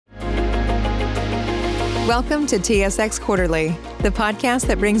Welcome to TSX Quarterly, the podcast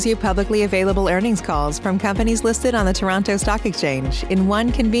that brings you publicly available earnings calls from companies listed on the Toronto Stock Exchange in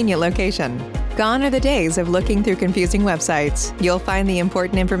one convenient location. Gone are the days of looking through confusing websites. You'll find the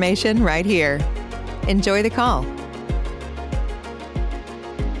important information right here. Enjoy the call.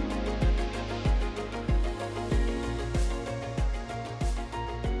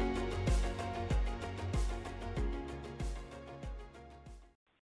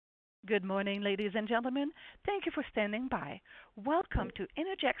 Good morning, ladies and gentlemen. Thank you for standing by. Welcome to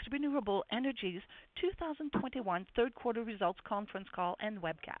Innergex Renewable Energy's 2021 third quarter results conference call and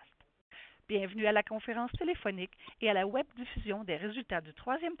webcast. Bienvenue à la conférence téléphonique et à la web-diffusion des résultats du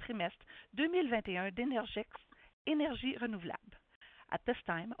troisième trimestre 2021 d'Innergex Énergie Renouvelable. At this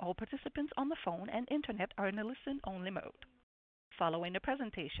time, all participants on the phone and internet are in a listen-only mode. Following the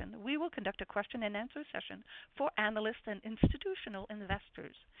presentation, we will conduct a question-and-answer session for analysts and institutional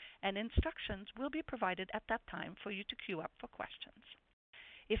investors, and instructions will be provided at that time for you to queue up for questions.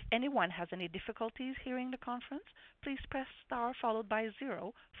 If anyone has any difficulties hearing the conference, please press star followed by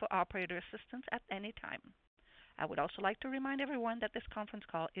 0 for operator assistance at any time. I would also like to remind everyone that this conference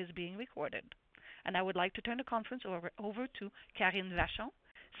call is being recorded. And I would like to turn the conference over to Karine Vachon,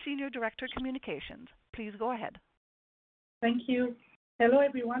 Senior Director Communications. Please go ahead. Thank you. Hello,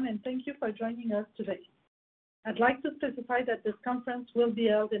 everyone, and thank you for joining us today. I'd like to specify that this conference will be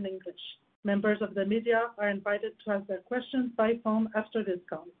held in English. Members of the media are invited to ask their questions by phone after this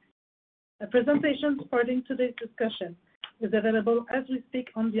call. A presentation supporting today's discussion is available as we speak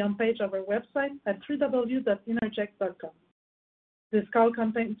on the homepage of our website at www.innergex.com. This call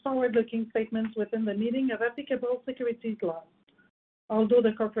contains forward-looking statements within the meaning of applicable securities laws. Although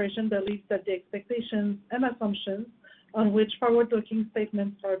the corporation believes that the expectations and assumptions on which forward-looking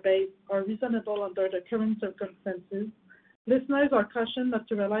statements are based are reasonable under the current circumstances, listeners are cautioned not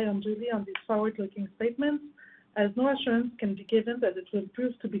to rely unduly on these forward-looking statements, as no assurance can be given that it will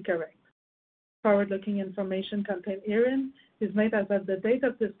prove to be correct. Forward-looking information contained herein is made as of the date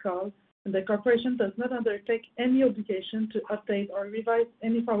of this call, and the corporation does not undertake any obligation to update or revise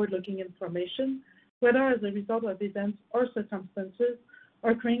any forward-looking information, whether as a result of events or circumstances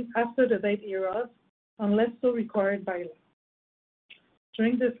occurring after the date hereof, unless so required by law.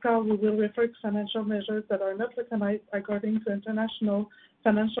 During this call, we will refer to financial measures that are not recognized according to international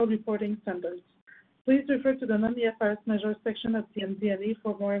financial reporting standards. Please refer to the non-IFRS measures section of the MD&A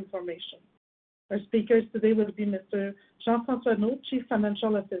for more information. Our speakers today will be Mr. Jean-François Naud, Chief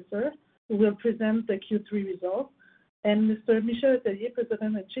Financial Officer, who will present the Q3 results, and Mr. Michel Letellier,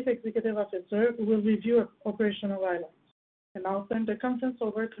 President and Chief Executive Officer, who will review operational highlights. And I'll turn the conference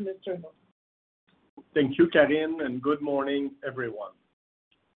over to Mr. Naud. Thank you, Karine, and good morning, everyone.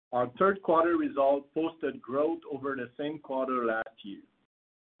 Our third quarter results posted growth over the same quarter last year.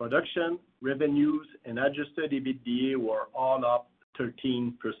 Production, revenues, and adjusted EBITDA were all up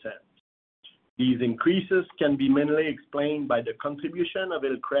 13%. These increases can be mainly explained by the contribution of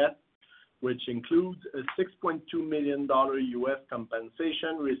Hillcrest, which includes a $6.2 million U.S.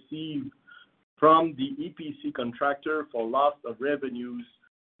 compensation received from the EPC contractor for loss of revenues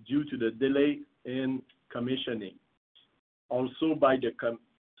due to the delay in commissioning. Also by the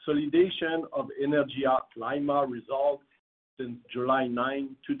consolidation of Energia Lima results since July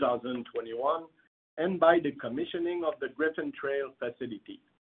 9, 2021, and by the commissioning of the Griffin Trail facility.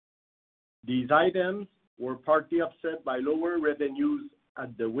 These items were partly offset by lower revenues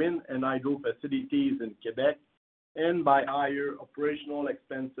at the wind and hydro facilities in Quebec and by higher operational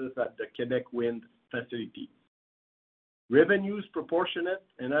expenses at the Quebec wind facility. Revenues proportionate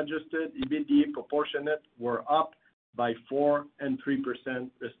and adjusted EBITDA proportionate were up by 4% and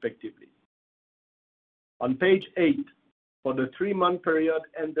 3% respectively. On page 8, for the 3-month period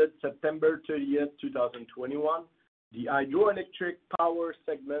ended September 30th, 2021, the hydroelectric power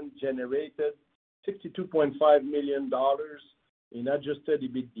segment generated $62.5 million in adjusted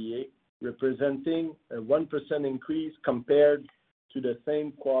EBITDA, representing a 1% increase compared to the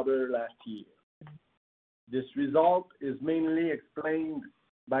same quarter last year. This result is mainly explained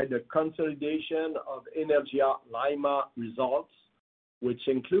by the consolidation of Energia Lima results, which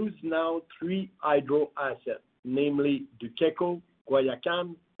includes now 3 hydro assets, namely Duqueco,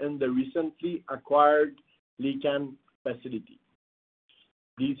 Guayacan, and the recently acquired Lican facility.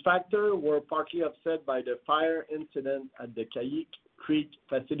 These factors were partly offset by the fire incident at the Cayic Creek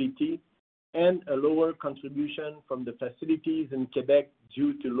facility and a lower contribution from the facilities in Quebec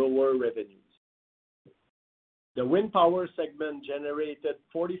due to lower revenues. The wind power segment generated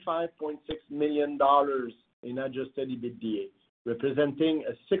 $45.6 million in adjusted EBITDA, representing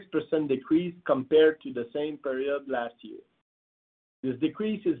a 6% decrease compared to the same period last year. This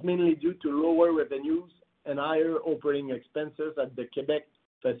decrease is mainly due to lower revenues and higher operating expenses at the Quebec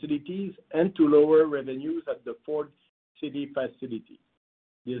facilities and to lower revenues at the Ford City facility.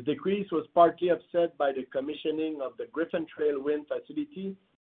 This decrease was partly offset by the commissioning of the Griffin Trail wind facility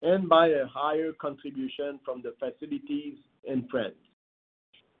and by a higher contribution from the facilities in France.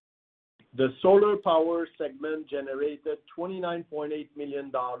 The solar power segment generated $29.8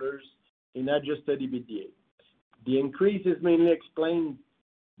 million in adjusted EBITDA. The increase is mainly explained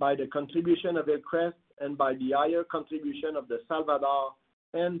by the contribution of Hillcrest and by the higher contribution of the Salvador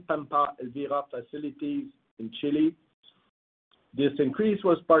and Pampa Elvira facilities in Chile. This increase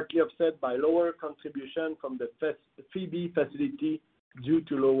was partly offset by lower contribution from the Phoebe facility due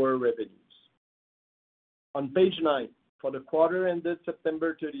to lower revenues. On page 9, for the quarter ended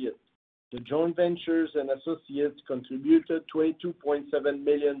September 30th, the joint ventures and associates contributed $22.7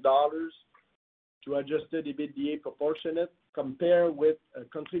 million to adjusted EBITDA proportionate, compared with a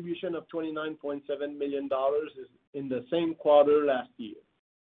contribution of $29.7 million in the same quarter last year.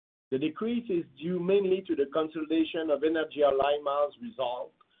 The decrease is due mainly to the consolidation of Energia Lima's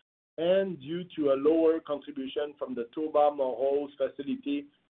result and due to a lower contribution from the Toba Moros facility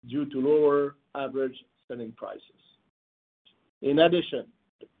due to lower average selling prices. In addition,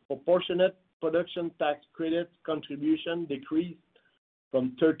 the proportionate production tax credit contribution decreased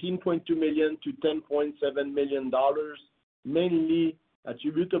from $13.2 million to $10.7 million, mainly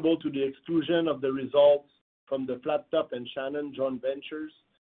attributable to the exclusion of the results from the Flat Top and Shannon joint ventures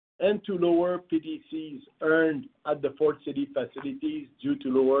and to lower PTCs earned at the Fort City facilities due to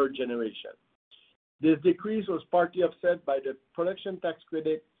lower generation. This decrease was partly offset by the production tax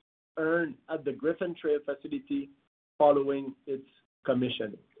credit earned at the Griffin Trail facility following its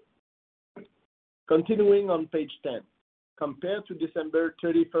commissioning. Continuing on page 10, compared to December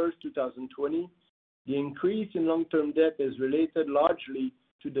 31st, 2020, the increase in long-term debt is related largely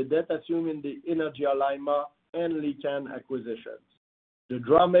to the debt assumed in the Energia Lima and Licán acquisitions, the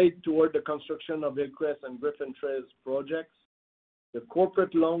draw made toward the construction of Hillcrest and Griffin Trails projects, the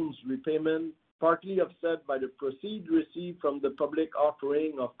corporate loans repayment, partly offset by the proceeds received from the public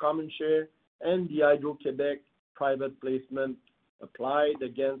offering of common share and the Hydro-Québec private placement applied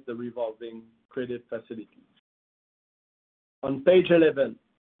against the revolving credit facility. On page 11,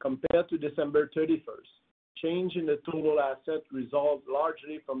 compared to December 31st, change in the total asset results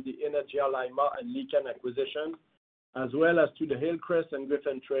largely from the Energia Lima and Licán acquisition, as well as to the Hillcrest and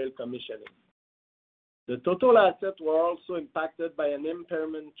Griffin Trail commissioning. The total assets were also impacted by an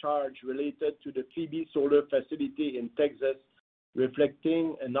impairment charge related to the Phoebe solar facility in Texas,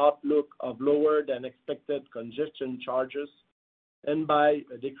 reflecting an outlook of lower than expected congestion charges, and by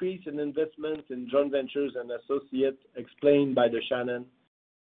a decrease in investments in joint ventures and associates explained by the Shannon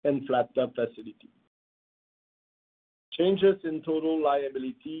and Flat Top facility. Changes in total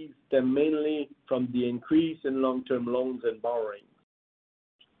liabilities stem mainly from the increase in long-term loans and borrowings.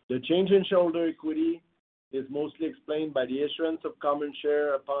 The change in shareholder equity is mostly explained by the issuance of common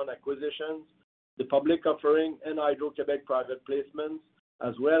share upon acquisitions, the public offering, and Hydro-Québec private placements,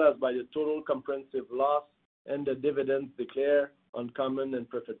 as well as by the total comprehensive loss and the dividends declared on common and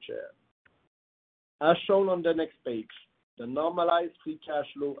preferred share. As shown on the next page, the normalized free cash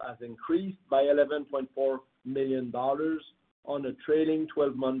flow has increased by $11.4 million on a trailing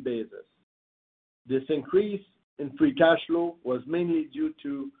 12-month basis. This increase in free cash flow was mainly due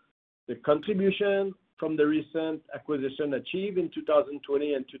to the contribution from the recent acquisition achieved in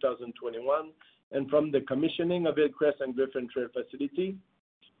 2020 and 2021, and from the commissioning of Hillcrest and Griffin Trail facility,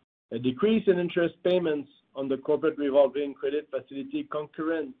 a decrease in interest payments on the corporate revolving credit facility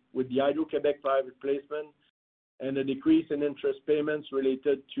concurrent with the Hydro-Québec private placement, and a decrease in interest payments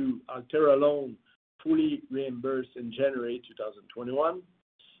related to Altera loan fully reimbursed in January 2021,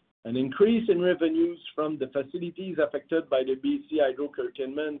 an increase in revenues from the facilities affected by the BC hydro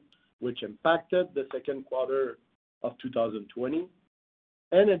curtailment, which impacted the second quarter of 2020,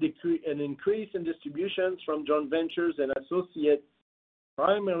 and an increase in distributions from joint ventures and associates,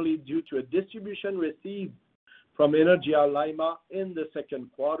 primarily due to a distribution received from Energia Lima in the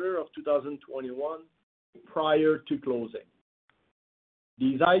second quarter of 2021 prior to closing.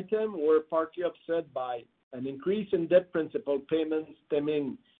 These items were partly offset by an increase in debt principal payments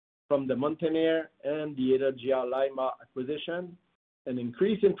stemming from the Montaner and the Energia Lima acquisition, an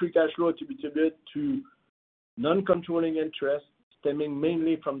increase in free cash flow attributed to non-controlling interest stemming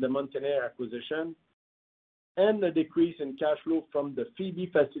mainly from the Montaner acquisition, and a decrease in cash flow from the Phoebe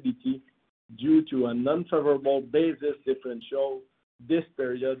facility due to an unfavorable basis differential this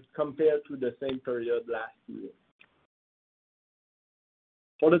period compared to the same period last year.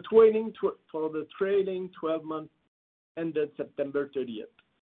 For the trailing 12 months ended September 30th,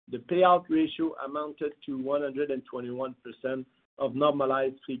 the payout ratio amounted to 121% of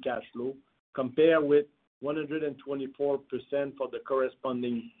normalized free cash flow, compared with 124% for the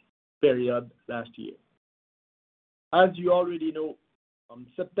corresponding period last year. As you already know, on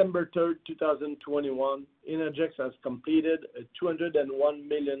September 3rd, 2021, Innergex has completed a $201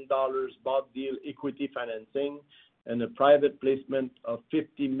 million bought deal equity financing and a private placement of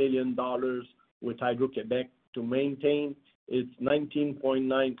 $50 million with Hydro-Québec to maintain its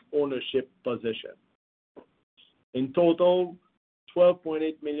 19.9% ownership position. In total,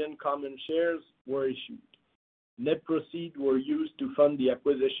 12.8 million common shares were issued. Net proceeds were used to fund the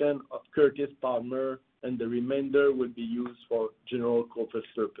acquisition of Curtis Palmer, and the remainder will be used for general corporate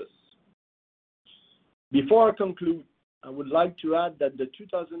purpose. Before I conclude, I would like to add that the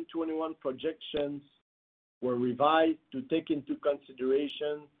 2021 projections were revised to take into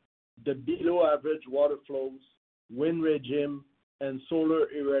consideration the below-average water flows, wind regime, and solar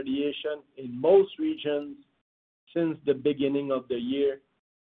irradiation in most regions since the beginning of the year,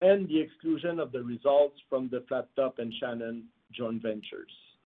 and the exclusion of the results from the Flat Top and Shannon joint ventures.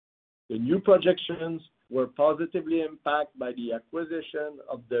 The new projections were positively impacted by the acquisition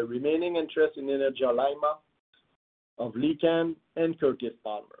of the remaining interest in Energia Lima, of Licán, and Curtis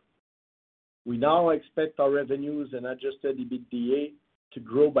Palmer. We now expect our revenues and adjusted EBITDA to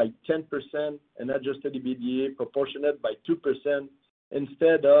grow by 10% and adjusted EBITDA proportionate by 2%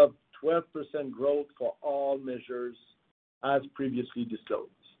 instead of 12% growth for all measures as previously disclosed.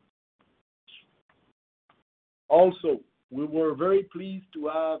 Also, we were very pleased to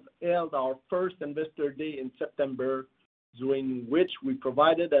have held our first Investor Day in September, during which we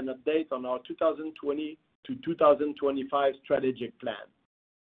provided an update on our 2020 to 2025 strategic plan.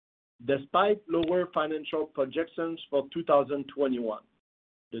 Despite lower financial projections for 2021,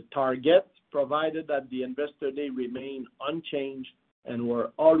 the targets provided at the Investor Day remain unchanged and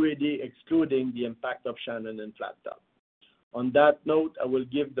were already excluding the impact of Shannon and Flat Top. On that note, I will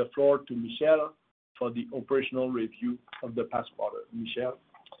give the floor to Michel for the operational review of the past quarter. Michel.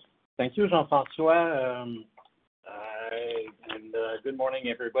 Thank you, Jean-François, and good morning,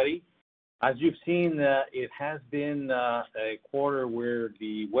 everybody. As you've seen, it has been a quarter where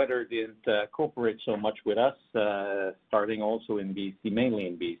the weather didn't cooperate so much with us, starting also in BC, mainly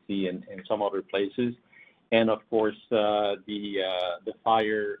in BC and some other places. And of course, the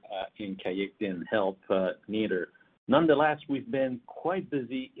fire in Cayuga didn't help neither. Nonetheless, we've been quite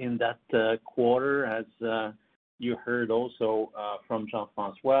busy in that quarter, as you heard also from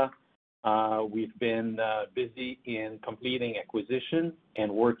Jean-François. We've been busy in completing acquisition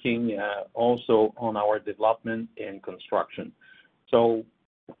and working also on our development and construction. So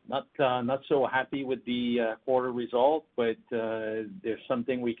not so happy with the quarter result, but there's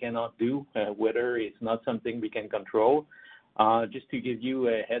something we cannot do. Weather is not something we can control. Just to give you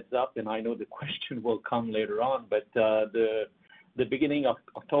a heads up, and I know the question will come later on, but the beginning of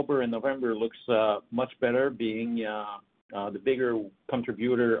October and November looks much better, being the bigger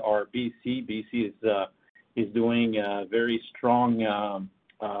contributor are BC. BC is doing very strong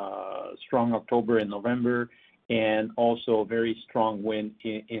October and November, and also very strong wind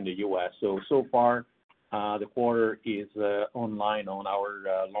in the U.S. So far, the quarter is online on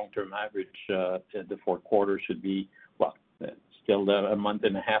our long-term average. The fourth quarter should be, well, still a month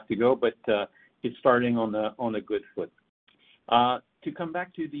and a half to go, but it's starting on a good foot. To come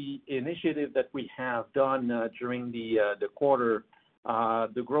back to the initiative that we have done during the quarter,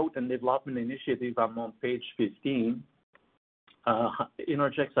 the growth and development initiative, I'm on page 15.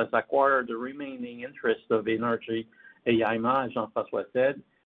 Innergex has acquired the remaining interest of Energia Lima, as Jean-François said.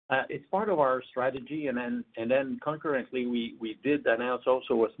 It's part of our strategy, and then concurrently we did announce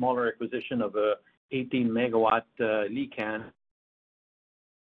also a smaller acquisition of a 18 megawatt Licán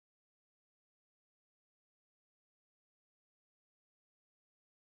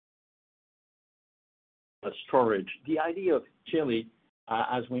storage. The idea of Chile,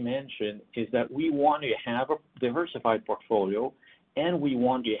 as we mentioned, is that we want to have a diversified portfolio, and we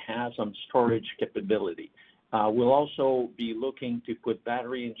want to have some storage capability. We'll also be looking to put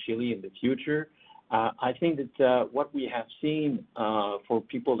battery in Chile in the future. I think that what we have seen for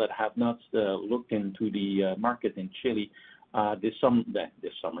people that have not looked into the market in Chile this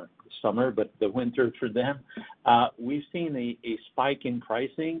summer, but the winter for them, we've seen a spike in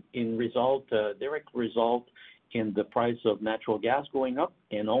pricing in direct result in the price of natural gas going up,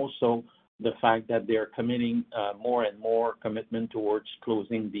 and also the fact that they're committing more and more commitment towards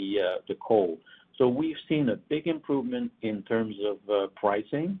closing the coal. So we've seen a big improvement in terms of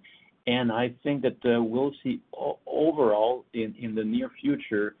pricing, and I think that we'll see overall in the near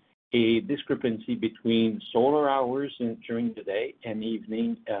future a discrepancy between solar hours during the day and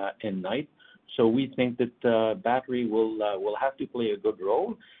evening and night. So we think that battery will have to play a good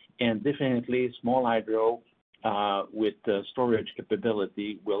role, and definitely small hydro with storage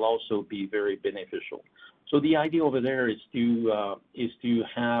capability will also be very beneficial. So the idea over there is to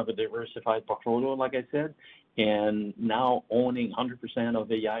have a diversified portfolio, like I said, and now owning 100% of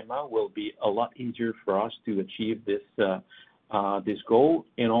the IMA will be a lot easier for us to achieve this this goal,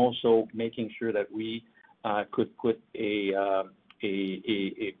 and also making sure that we could put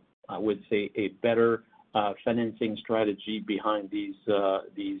I would say a better financing strategy behind these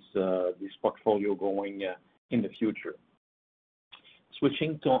portfolio going in the future.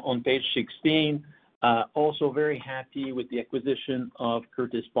 Switching to on page 16, also very happy with the acquisition of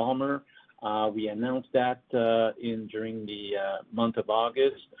Curtis Palmer. We announced that during the month of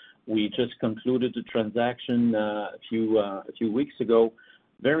August. We just concluded the transaction a few weeks ago.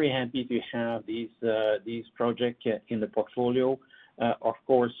 Very happy to have these projects in the portfolio. Of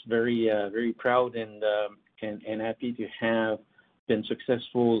course, very proud and happy to have been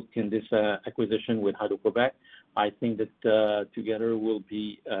successful in this acquisition with Hydro-Québec. I think that together we'll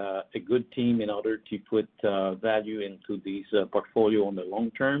be a good team in order to put value into these portfolio on the long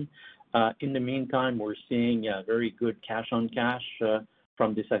term. In the meantime, we're seeing very good cash on cash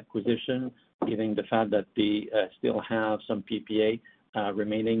from this acquisition, given the fact that they still have some PPA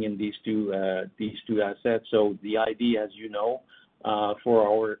remaining in these two assets. So the idea, as you know, for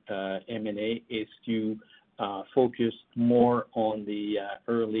our M&A is to focus more on the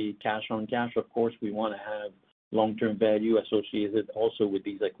early cash on cash. Of course, we want to have long-term value associated also with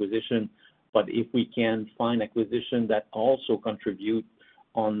these acquisitions. But if we can find acquisition that also contribute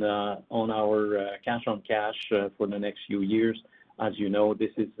on our cash on cash for the next few years, as you know,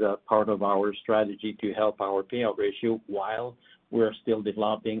 this is part of our strategy to help our payout ratio while we're still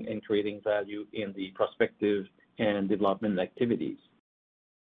developing and creating value in the prospective and development activities.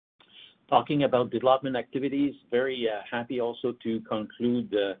 Talking about development activities, very happy also to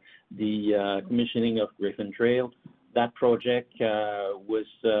conclude the commissioning of Griffin Trail. That project was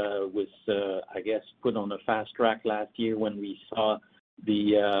I guess, put on a fast track last year when we saw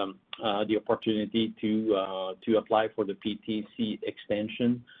the opportunity to apply for the PTC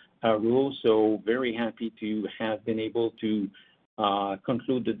extension rule. So very happy to have been able to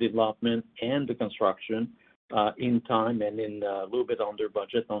conclude the development and the construction in time and in a little bit under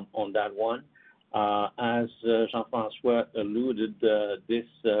budget on that one. As Jean-François alluded, this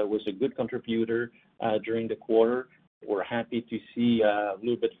was a good contributor during the quarter. We're happy to see a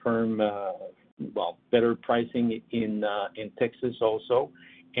little bit firm, better pricing in Texas also.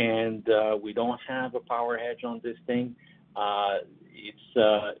 And we don't have a power hedge on this thing. It's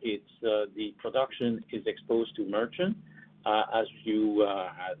the production is exposed to merchant, as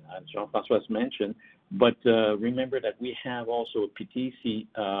Jean-François mentioned. But remember that we have also a PTC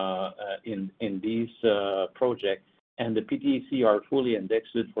in these projects, and the PTC are fully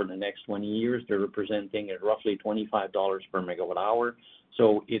indexed for the next 20 years. They're representing at roughly $25 per megawatt hour.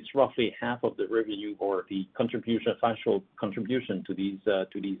 So it's roughly half of the revenue or the financial contribution to these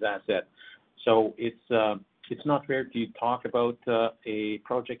assets. So it's not fair to talk about a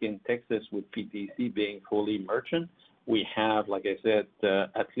project in Texas with PTC being fully merchant. We have, like I said,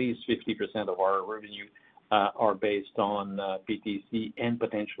 at least 50% of our revenue are based on PTC and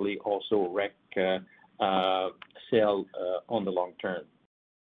potentially also REC sale on the long term.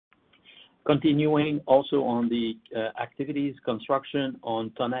 Continuing also on the activities, construction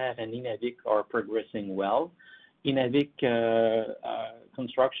on Tonnerre and Innergex are progressing well. Innergex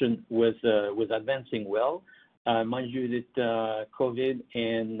construction was advancing well. Mind you that COVID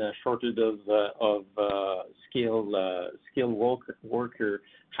and shortage of skilled worker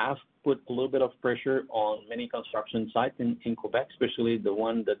have put a little bit of pressure on many construction sites in Quebec, especially the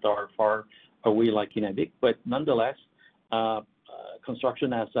ones that are far away like Innergex. But nonetheless,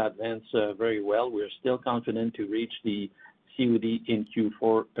 construction has advanced very well. We're still confident to reach the COD in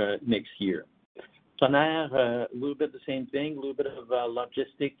Q4 next year. Tonnerre, a little bit the same thing, a little bit of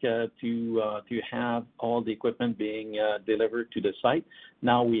logistic to have all the equipment being delivered to the site.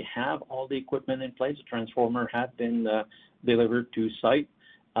 Now we have all the equipment in place. The transformer have been delivered to site.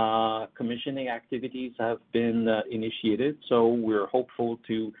 Commissioning activities have been initiated, so we're hopeful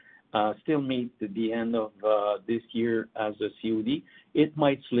to still meet the end of this year as a COD. It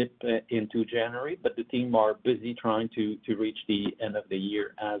might slip into January, but the team are busy trying to reach the end of the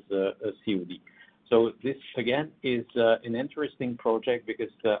year as a COD. So this again is an interesting project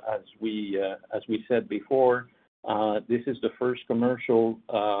because as we said before, this is the first commercial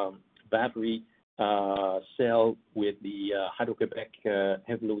battery cell with the Hydro-Québec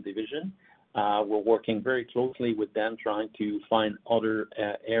Hévelo division. We're working very closely with them, trying to find other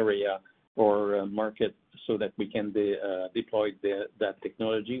area or market so that we can deploy that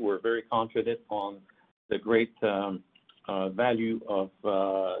technology. We're very confident on the great value of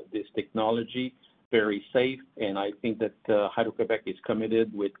this technology, very safe, and I think that Hydro-Québec is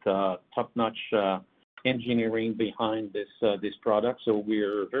committed with top-notch engineering behind this product. So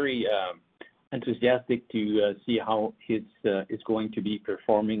we're very enthusiastic to see how it's going to be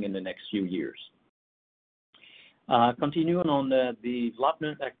performing in the next few years. Continuing on the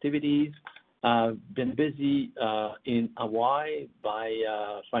development activities, been busy in Hawaii by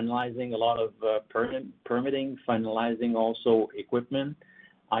finalizing a lot of permitting, finalizing also equipment.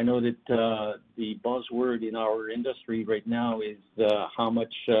 I know that the buzzword in our industry right now is how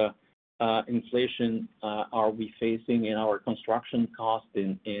much inflation are we facing in our construction cost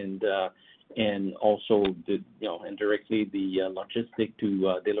and also indirectly the logistic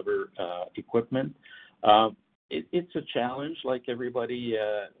to deliver equipment. It's a challenge like everybody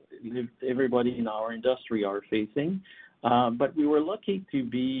in our industry are facing, but we were lucky to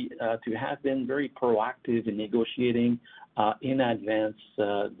have been very proactive in negotiating in advance.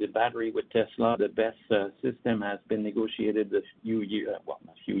 The battery with Tesla, the best system has been negotiated a few years, well,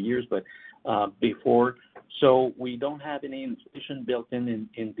 not a few years, but before. So we don't have any inflation built in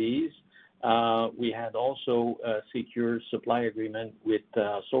these. We had also secured supply agreement with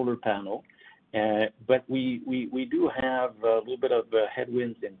solar panel. But we do have a little bit of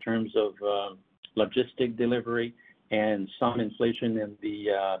headwinds in terms of logistic delivery and some inflation in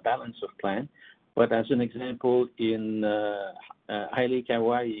the balance of plant. But as an example, in Lake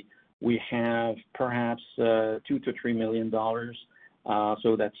Hawaii, we have perhaps $2 to $3 million.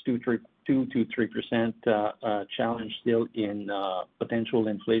 So that's 2 to 3% challenge still in potential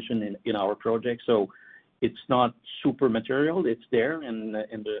inflation in our project. So it's not super material. It's there, and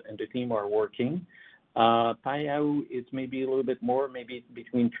the team are working. Payau, it's maybe a little bit more, maybe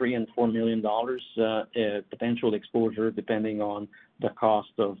between $3 and $4 million potential exposure, depending on the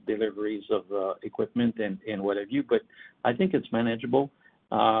cost of deliveries of equipment and what have you. But I think it's manageable.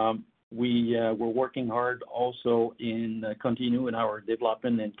 We're working hard also in continuing our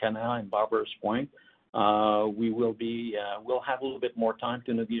development in Canada and Barbers Point. We'll have a little bit more time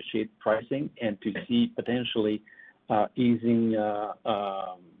to negotiate pricing and to see potentially easing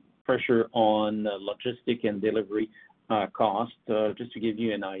pressure on logistic and delivery cost. Just to give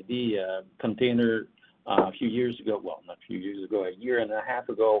you an idea, container a few years ago, well, not a few years ago, a year and a half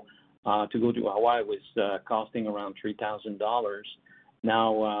ago, to go to Hawaii was costing around $3,000.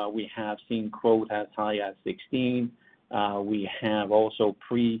 Now we have seen quote as high as $16. We have also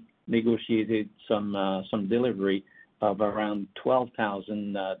negotiated some delivery of around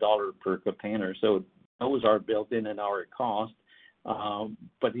 $12,000 per container. So those are built in our cost.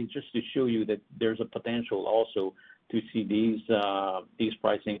 But it's just to show you that there's a potential also to see these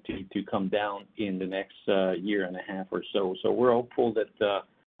pricing to come down in the next year and a half or so. So we're hopeful that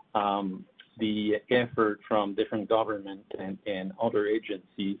the effort from different government and other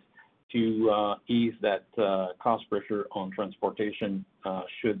agencies to ease that cost pressure on transportation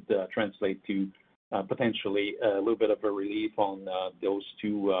should translate to potentially a little bit of a relief on those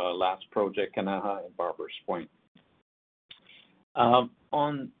two last projects, Kanaha and Barbers Point.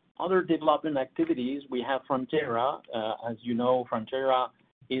 On other development activities, we have Frontera. As you know, Frontera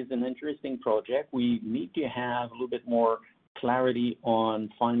is an interesting project. We need to have a little bit more clarity on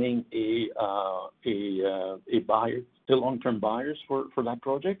finding a buyer, the long-term buyers for that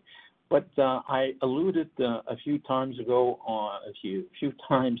project. But I alluded a few times ago,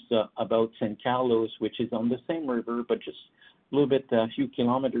 about San Carlos, which is on the same river, but just a little bit, a few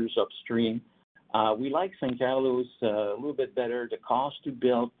kilometers upstream. We like San Carlos a little bit better. The cost to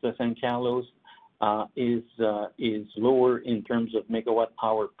build San Carlos is lower in terms of megawatt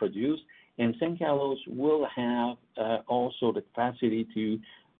hour produced, and San Carlos will have also the capacity to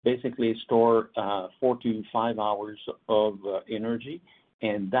basically store 4 to 5 hours of energy.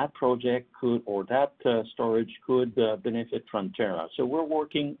 And that project storage could benefit Frontera. So we're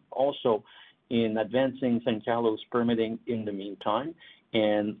working also in advancing San Carlos permitting in the meantime.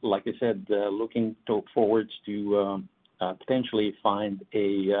 And like I said, looking forward to potentially find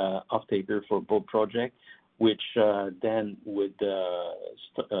a off-taker for both projects, which then would,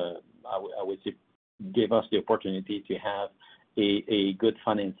 I would say, give us the opportunity to have a good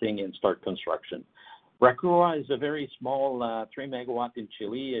financing and start construction. Racua is a very small 3 megawatt in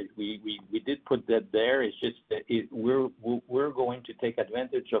Chile. We did put that there. It's just that we're going to take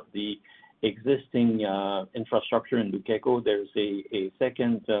advantage of the existing infrastructure in Duqueco. There's a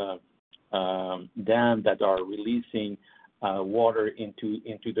second dams that are releasing water into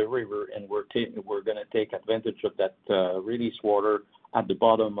the river, and we're going to take advantage of that released water at the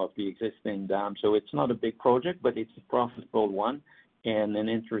bottom of the existing dam. So it's not a big project, but it's a profitable one and an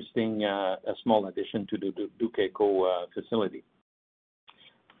interesting a small addition to the Duqueco facility.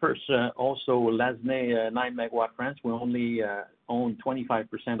 First, also Lasne 9 megawatt France, we only own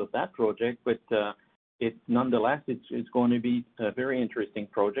 25% of that project, but nonetheless, it's going to be a very interesting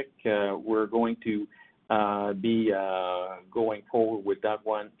project. We're going to be going forward with that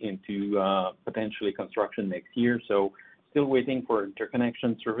one into potentially construction next year. So still waiting for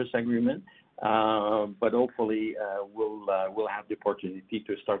interconnection service agreement, but hopefully we'll have the opportunity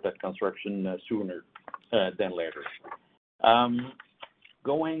to start that construction sooner than later.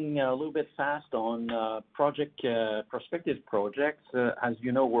 Going a little bit fast on prospective projects. As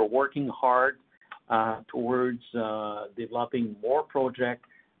you know, we're working hard towards developing more projects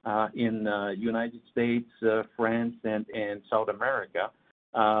in United States, France, and South America.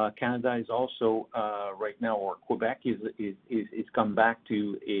 Canada is also right now, or Quebec is come back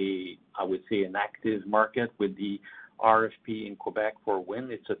to I would say, an active market with the RFP in Quebec for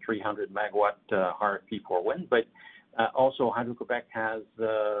wind. It's a 300 megawatt RFP for wind, but also Hydro-Quebec has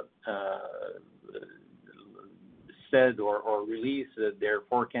said or released their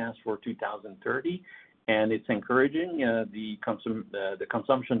forecast for 2030, and it's encouraging. The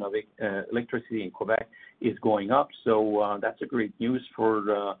consumption of electricity in Quebec is going up, so that's a great news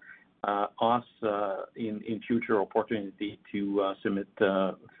for us in future opportunity to submit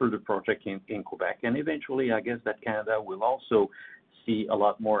further project in Quebec. And eventually, I guess that Canada will also see a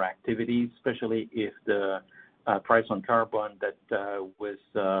lot more activity, especially if the price on carbon that was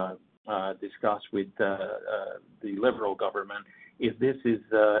discussed with the Liberal government, if this is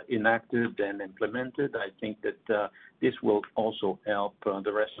enacted and implemented, I think that this will also help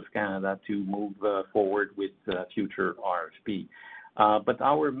the rest of Canada to move forward with future RFP. But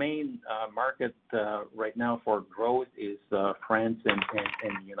our main market right now for growth is France and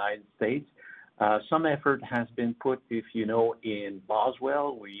the United States. Some effort has been put, if you know, in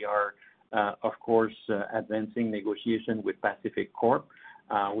Boswell. We are of course, advancing negotiation with Pacific Corp.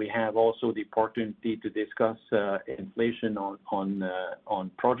 We have also the opportunity to discuss inflation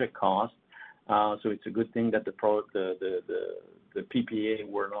on project costs. So it's a good thing that the PPA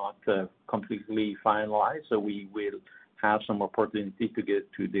were not completely finalized. So we will have some opportunity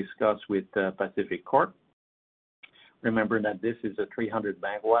to discuss with Pacific Corp. Remember that this is a 300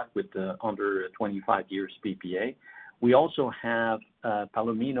 megawatt with under 25 years PPA. We also have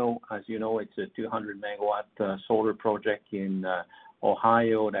Palomino. As you know, it's a 200 megawatt solar project in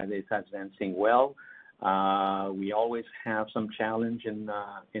Ohio that is advancing well. We always have some challenge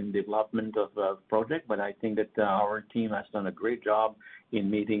in development of project, but I think that our team has done a great job in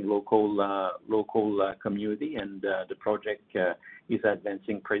meeting local community, and the project is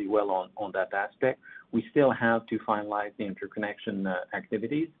advancing pretty well on that aspect. We still have to finalize the interconnection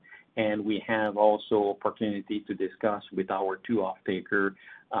activities, and we have also opportunity to discuss with our two off-taker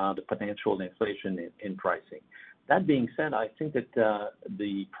the potential inflation in pricing. That being said, I think that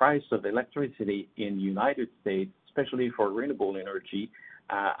the price of electricity in the United States, especially for renewable energy,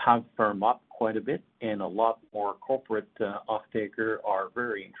 have firmed up quite a bit, and a lot more corporate off-taker are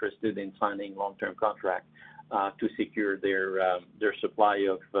very interested in signing long-term contracts to secure their supply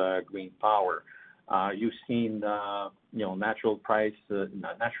of green power. You've seen, natural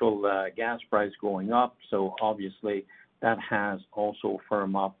gas price going up, so obviously that has also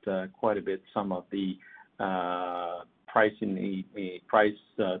firmed up quite a bit some of the price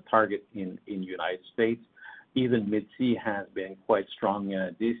target in United States. Even Mid-C has been quite strong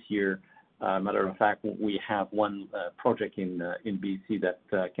this year. Matter of fact, we have one project in BC that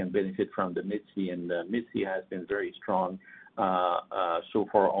can benefit from the Mid-C, and Mid-C has been very strong so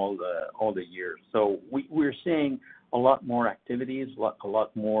far all the years. So we're seeing a lot more activities, a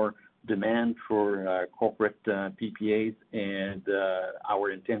lot more demand for corporate PPAs, and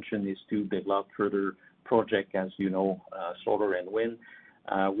our intention is to develop further project, as you know, solar and wind.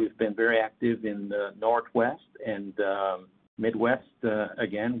 We've been very active in the Northwest and Midwest.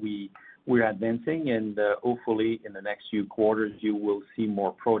 Again, we're advancing, and hopefully in the next few quarters you will see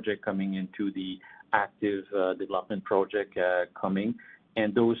more project coming into the active development project coming,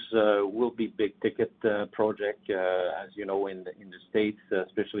 and those will be big ticket project, as you know, in the States,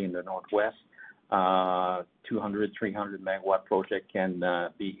 especially in the Northwest. 200, 300 megawatt project can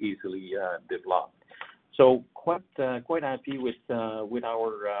be easily developed. So quite happy with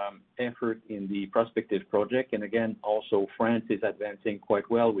our effort in the prospective project, and again, also France is advancing quite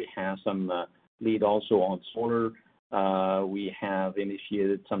well. We have some lead also on solar. We have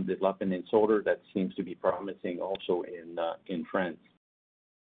initiated some development in solar that seems to be promising also in France.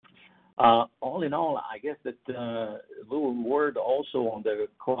 All in all, I guess that a little word also on the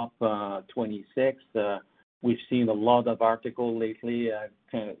COP26. We've seen a lot of articles lately,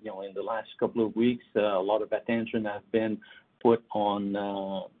 in the last couple of weeks. A lot of attention has been put on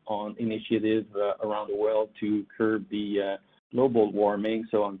initiatives around the world to curb the global warming.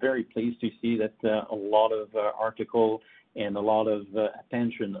 So I'm very pleased to see that a lot of articles and a lot of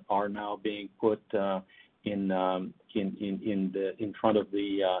attention are now being put in front of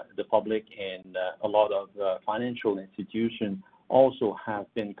the public, and a lot of financial institutions also have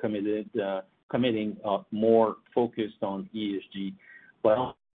been committing more focused on ESG.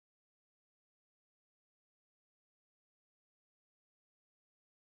 Well,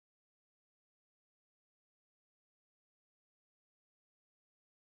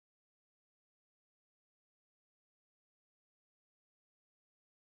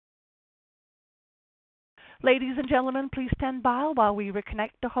 Ladies and gentlemen, please stand by while we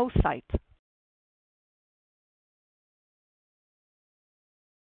reconnect the host site.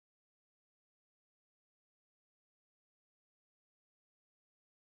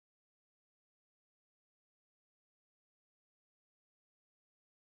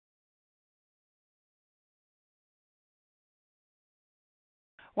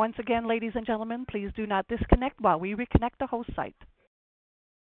 Once again, ladies and gentlemen, please do not disconnect while we reconnect the host site.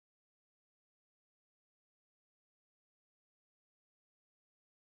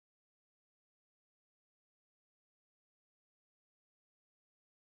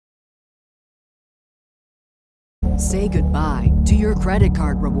 Say goodbye to your credit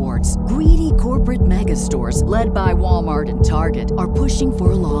card rewards. Greedy corporate mega stores, led by Walmart and Target, are pushing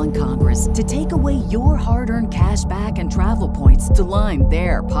for a law in Congress to take away your hard-earned cash back and travel points to line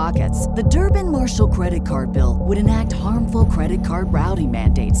their pockets. The Durbin-Marshall credit card bill would enact harmful credit card routing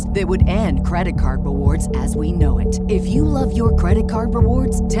mandates that would end credit card rewards as we know it. If you love your credit card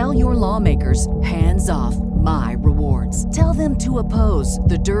rewards, tell your lawmakers, hands off my rewards. Tell them to oppose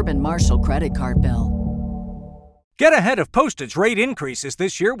the Durbin-Marshall credit card bill. Get ahead of postage rate increases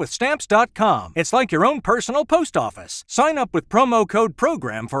this year with Stamps.com. It's like your own personal post office. Sign up with promo code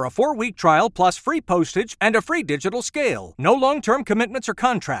PROGRAM for a 4-week trial plus free postage and a free digital scale. No long-term commitments or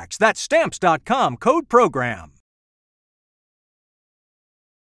contracts. That's Stamps.com, code PROGRAM.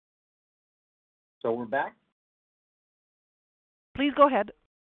 so we're back. Please go ahead.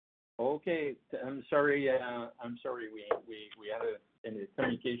 Okay, I'm sorry. We had any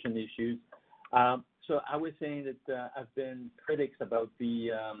communication issues. So I was saying that I've been critics about the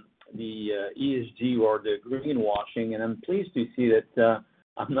ESG or the greenwashing, and I'm pleased to see that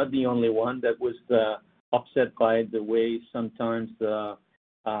I'm not the only one that was upset by the way sometimes some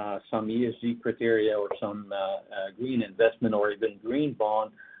ESG criteria or some green investment or even green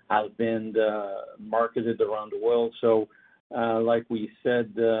bond has been marketed around the world. So like we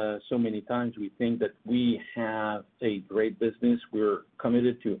said so many times, we think that we have a great business. We're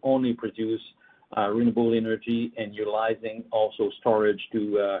committed to only produce renewable energy and utilizing also storage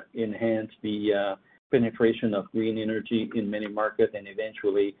to enhance the penetration of green energy in many markets and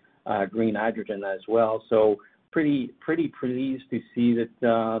eventually green hydrogen as well. So pretty pleased to see that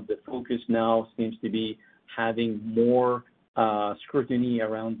the focus now seems to be having more scrutiny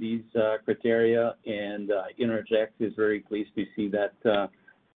around these criteria, and Innergex is very pleased to see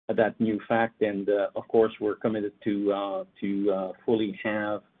that new fact. And of course, we're committed to fully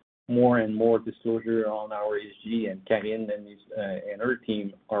have more and more disclosure on our ESG, and Karine and her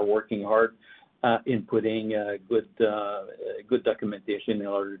team are working hard in putting good documentation in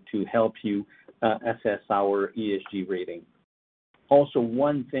order to help you assess our ESG rating. Also,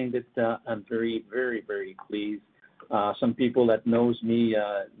 one thing that I'm very, very, very pleased. Some people that knows me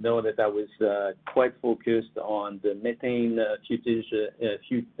know that I was quite focused on the methane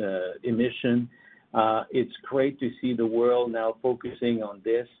emission. It's great to see the world now focusing on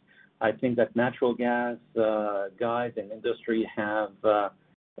this. I think that natural gas guys and industry have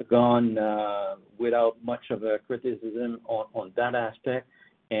gone without much of a criticism on that aspect.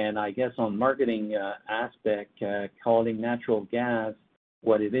 And I guess on marketing aspect, calling natural gas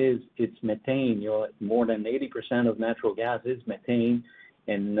what it is, it's methane. More than 80% of natural gas is methane.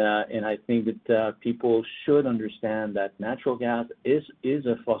 And I think that people should understand that natural gas is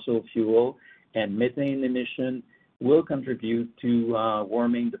a fossil fuel, and methane emission will contribute to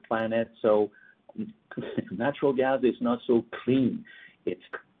warming the planet. So natural gas is not so clean. It's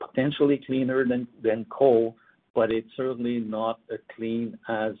potentially cleaner than coal, but it's certainly not as clean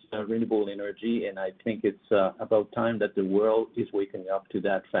as renewable energy. And I think it's about time that the world is waking up to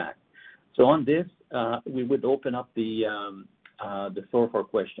that fact. So on this, we would open up the floor for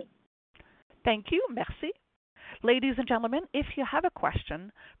questions. Thank you. Merci. Ladies and gentlemen, if you have a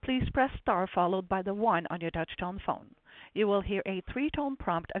question, please press star followed by the 1 on your touch-tone phone. You will hear a 3-tone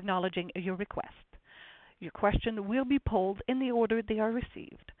prompt acknowledging your request. Your question will be polled in the order they are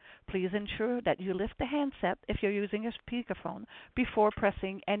received. Please ensure that you lift the handset if you're using a speakerphone before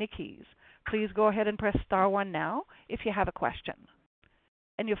pressing any keys. Please go ahead and press star 1 now if you have a question.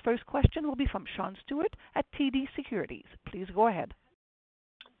 And your first question will be from Sean Stewart at TD Securities. Please go ahead.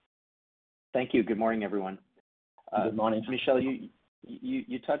 Thank you. Good morning, everyone. Good morning. Michel,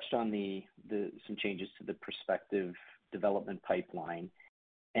 you touched on some changes to the prospective development pipeline,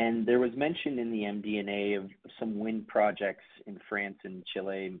 and there was mention in the MD&A of some wind projects in France and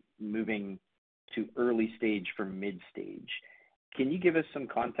Chile moving to early stage from mid stage. Can you give us some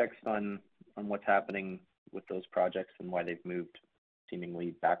context on what's happening with those projects and why they've moved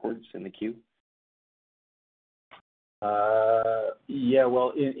seemingly backwards in the queue? Yeah,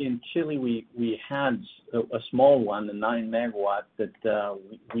 well, in Chile, we had a small one, a 9 megawatt, that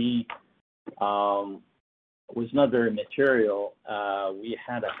we was not very material. We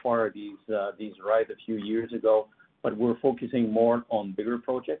had acquired these right a few years ago, but we're focusing more on bigger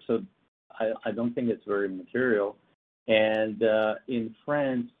projects, so I don't think it's very material. And in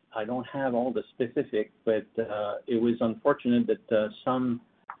France, I don't have all the specifics, but it was unfortunate that some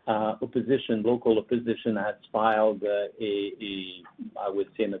local opposition has filed I would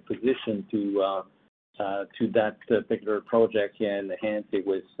say, an opposition to that particular project, and hence it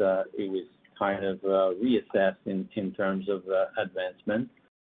was kind of reassessed in terms of advancement.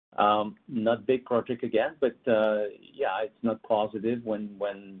 Not big project again, but yeah, it's not positive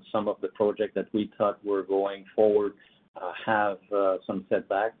when some of the projects that we thought were going forward have some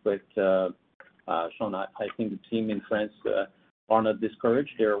setback. But Sean, I think the team in France are not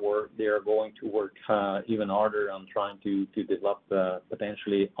discouraged. They are going to work even harder on trying to develop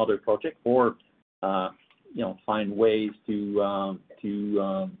potentially other projects, or find ways to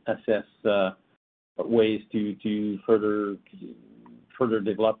assess ways to further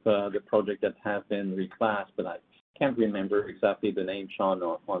develop the project that have been reclassed. But I can't remember exactly the name, Sean,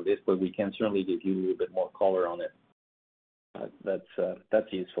 on this, but we can certainly give you a little bit more color on it.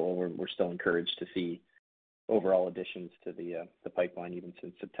 That's useful. We're still encouraged to see overall additions to the pipeline even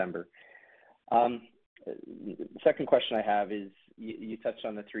since September. Second question I have is you touched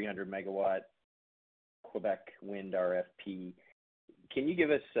on the 300 megawatt Quebec wind RFP. Can you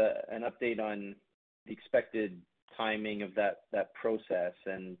give us an update on the expected timing of that process,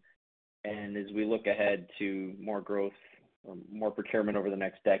 and as we look ahead to more growth or more procurement over the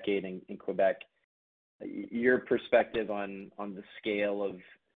next decade in Quebec, your perspective on the scale of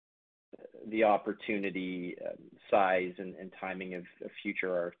the opportunity, size, and timing of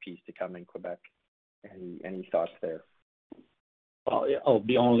future RFPs to come in Quebec? Any thoughts there? Well, it'll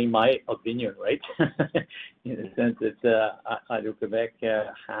be only my opinion, right? In the sense that Hydro-Quebec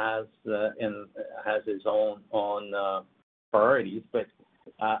has its own priorities, but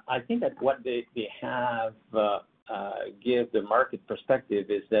I think that what they have give the market perspective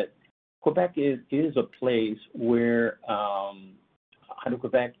is that Quebec is a place where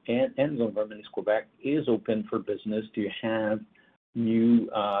Hydro-Quebec and Government of Quebec is open for business to have new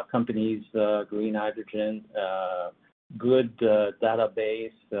companies, green hydrogen, good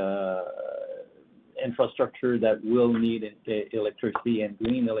database, infrastructure that will need electricity and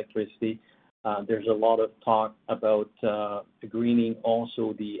green electricity. There's a lot of talk about greening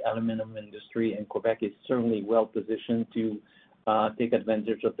also the aluminum industry, and Quebec is certainly well positioned to take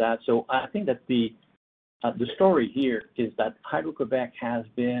advantage of that. So I think that the story here is that Hydro-Quebec has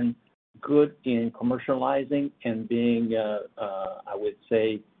been good in commercializing and being, I would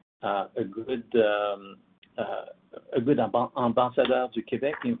say, a good ambassador to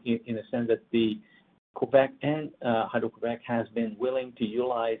Quebec in the sense that the Quebec and Hydro-Quebec has been willing to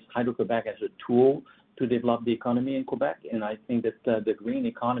utilize Hydro-Quebec as a tool to develop the economy in Quebec. And I think that the green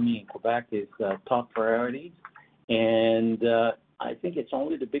economy in Quebec is top priority. And I think it's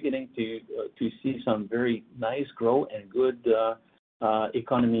only the beginning to see some very nice growth and good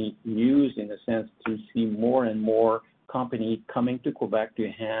economy news, in the sense to see more and more companies coming to Quebec to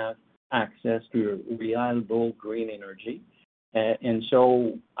have access to reliable green energy. And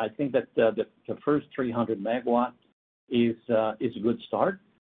so I think that the first 300 megawatts is a good start.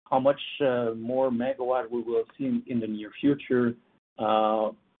 How much more megawatt we will see in the near future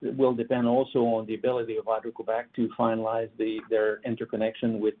will depend also on the ability of Hydro-Quebec to finalize their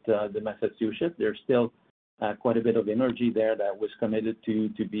interconnection with the Massachusetts. There's still quite a bit of energy there that was committed to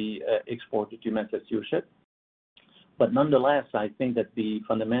be exported to Massachusetts. But nonetheless, I think that the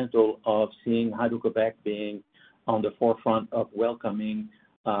fundamental of seeing Hydro-Québec being on the forefront of welcoming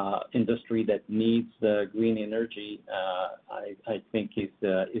industry that needs green energy, I think is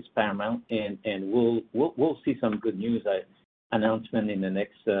paramount, and we'll see some good news announcement in the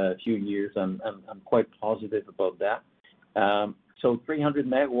next few years. I'm quite positive about that. So 300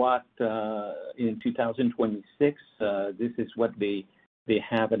 megawatt in 2026. This is what they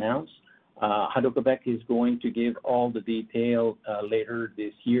have announced. Hydro-Québec is going to give all the detail later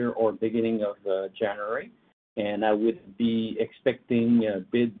this year or beginning of January, and I would be expecting a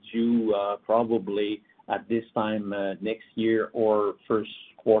bid due probably at this time next year or first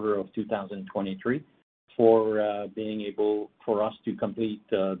quarter of 2023 for being able for us to complete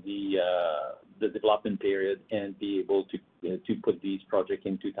the development period and be able to put these projects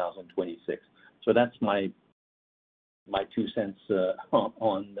in 2026. So that's my 2 cents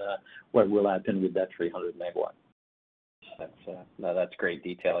on what will happen with that 300 megawatt. That's great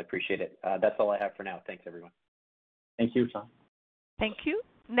detail. I appreciate it. That's all I have for now. Thanks, everyone. Thank you, Sean. Thank you.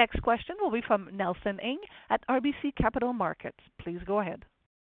 Next question will be from Nelson Ng at RBC Capital Markets. Please go ahead.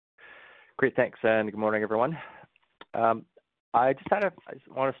 Great, thanks, and good morning, everyone. I just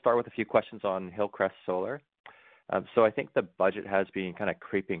want to start with a few questions on Hillcrest Solar. So I think the budget has been kind of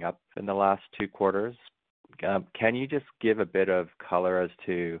creeping up in the last 2 quarters. Can you just give a bit of color as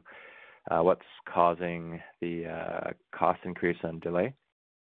to what's causing the cost increase and delay?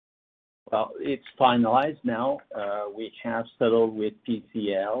 Well, it's finalized now. We have settled with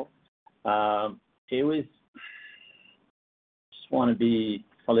PCL. It was, just want to be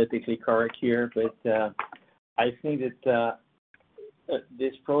politically correct here, but I think that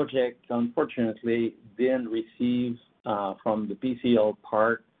this project, unfortunately, didn't receive from the PCL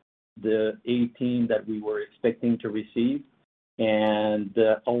part the 18 that we were expecting to receive, and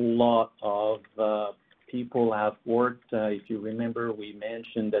a lot of people have worked. If you remember, we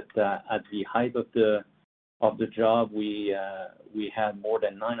mentioned that at the height of the job, we had more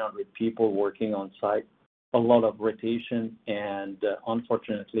than 900 people working on site, a lot of rotation, and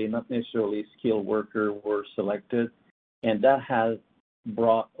unfortunately, not necessarily skilled workers were selected, and that has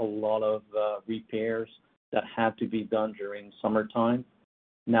brought a lot of repairs that had to be done during summertime.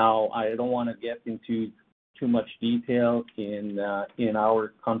 Now, I don't want to get into too much detail in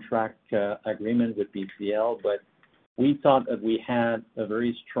our contract agreement with PCL, but we thought that we had a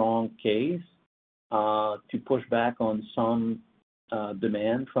very strong case to push back on some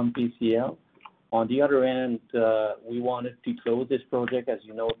demand from PCL. On the other end, we wanted to close this project. As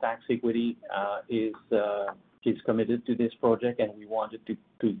you know, tax equity is committed to this project, and we wanted to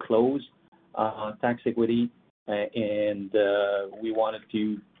close tax equity, and we wanted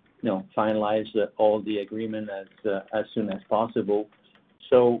to finalize all the agreement as soon as possible.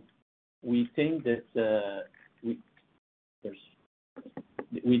 So we think that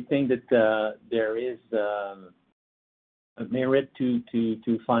there is a merit to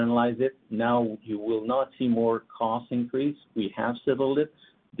finalize it. Now you will not see more cost increase. We have settled it.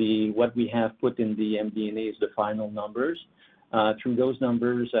 What we have put in the MD&A is the final numbers. Through those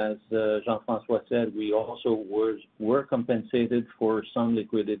numbers, as Jean-François said, we also were compensated for some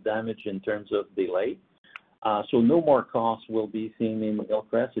liquidated damage in terms of delay. So no more costs will be seen in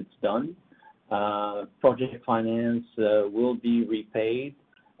Hillcrest. It's done. Project finance will be repaid.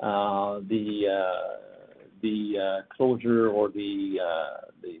 The closure or the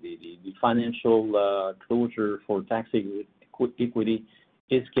financial closure for tax equity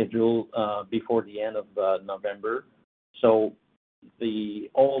is scheduled before the end of November. So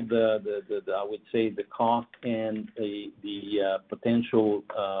I would say the cost and the potential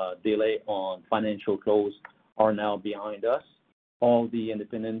delay on financial close are now behind us. All the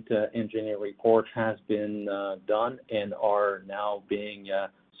independent engineer report has been done and are now being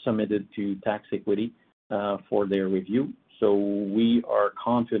submitted to tax equity for their review. So we are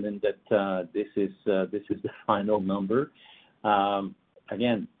confident that this is the final number.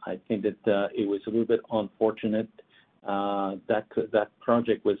 Again, I think that it was a little bit unfortunate that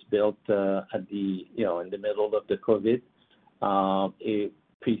project was built at the in the middle of the COVID.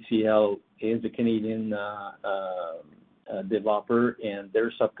 PCL is a Canadian developer, and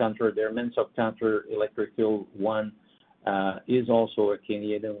their main subcontractor, Electrical One, is also a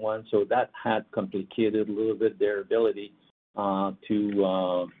Canadian one. So that had complicated a little bit their ability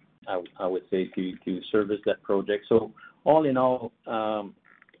to I would say to service that project. So all in all,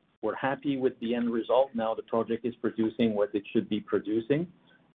 we're happy with the end result. Now the project is producing what it should be producing,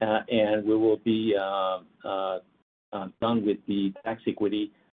 and we will be done with the tax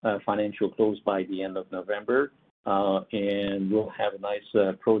equity financial close by the end of November. and we'll have a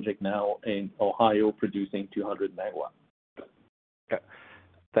nice project now in Ohio producing 200 megawatts. Okay.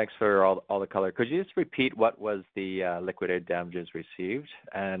 Thanks for all the color. Could you just repeat what was the liquidated damages received,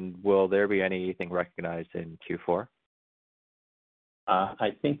 and will there be anything recognized in Q4?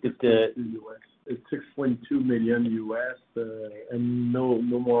 I think that the it's $6.2 million US, and no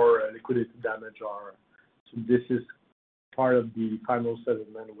more liquidated damage are. So this is part of the final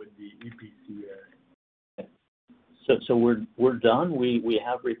settlement with the EPC. So we're done. We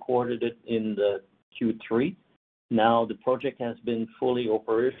have recorded it in the Q3. Now the project has been fully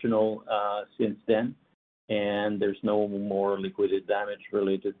operational since then, and there's no more liquidated damage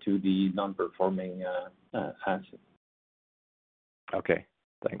related to the non-performing asset. Okay,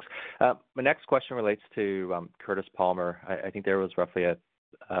 thanks. My next question relates to Curtis Palmer. I think there was roughly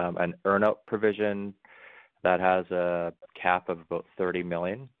an earnout provision that has a cap of about $30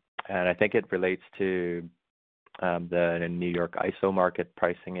 million, and I think it relates to the New York ISO market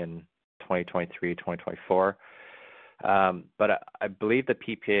pricing in 2023, 2024. But I believe the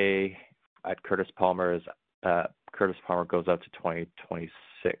PPA at Curtis Palmer goes out to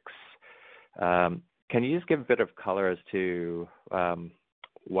 2026. Can you just give a bit of color as to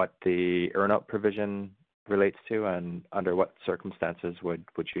what the earnout provision relates to, and under what circumstances would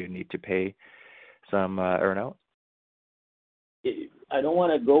you need to pay some earnout? I don't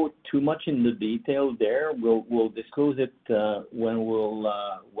want to go too much into detail there. We'll disclose it when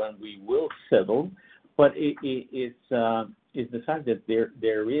we will settle. But it's the fact that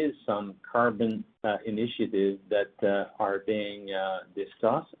there is some carbon initiatives that are being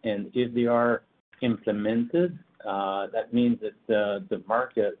discussed, and if they are implemented, that means that the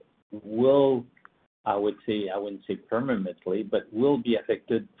market will, I wouldn't say permanently, but will be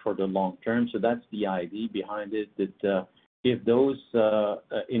affected for the long term. So that's the idea behind it, that if those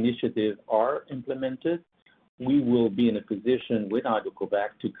initiatives are implemented, we will be in a position with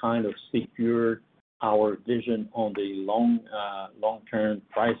Hydro-Québec to kind of secure our vision on the long-term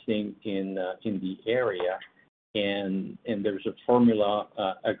pricing in the area. And there's a formula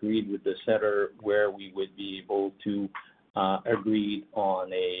agreed with the setter where we would be able to agree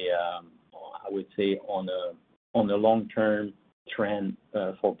on a long-term trend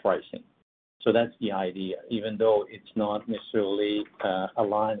for pricing. So that's the idea. Even though it's not necessarily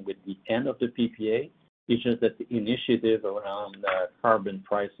aligned with the end of the PPA, it's just that the initiative around carbon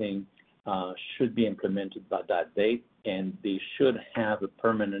pricing should be implemented by that date, and they should have a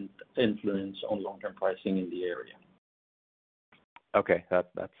permanent influence on long-term pricing in the area. Okay,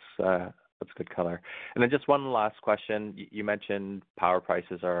 that's good color. And then just one last question. You mentioned power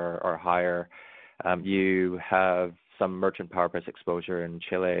prices are higher. You have some merchant power price exposure in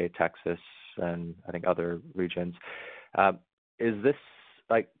Chile, Texas, and I think other regions. Is this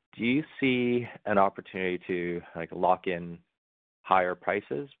do you see an opportunity to lock in higher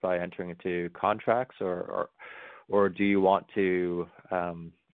prices by entering into contracts, or do you want to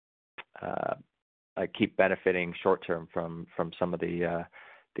keep benefiting short term from some of the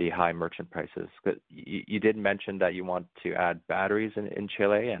high merchant prices? You did mention that you want to add batteries in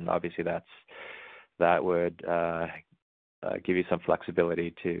Chile, and obviously that would give you some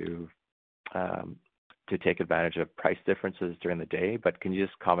flexibility to take advantage of price differences during the day. But can you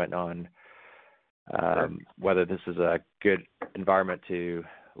just comment on whether this is a good environment to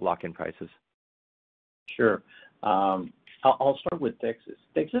lock in prices? Sure. I'll start with Texas.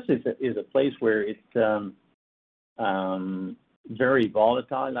 Texas is a place where it's very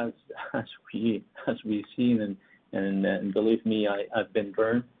volatile, as we've seen, and believe me, I've been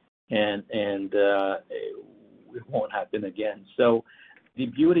burned, and it won't happen again. So the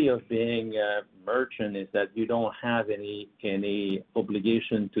beauty of being a merchant is that you don't have any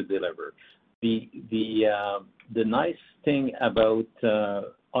obligation to deliver. The nice thing about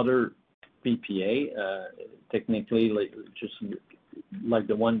other PPA, technically, just like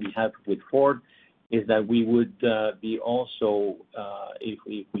the one we have with Ford, is that we would be also, if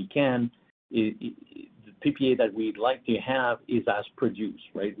we can, the PPA that we'd like to have is as produced,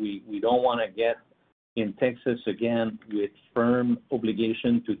 right? We don't want to get in Texas again with firm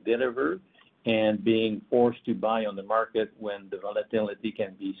obligation to deliver and being forced to buy on the market when the volatility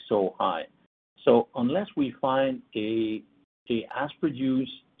can be so high. So unless we find a as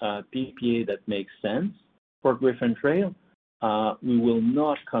produced PPA that makes sense for Griffin Trail, we will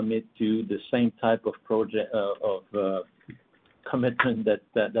not commit to the same type of project commitment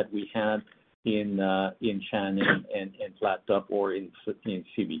that we had in Shannon and Flat Top or in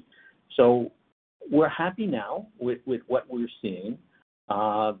Phoebe. So we're happy now with what we're seeing.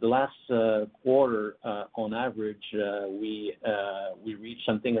 The last quarter, on average, we reached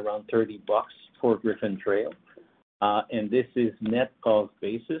something around $30 for Griffin Trail. and this is net of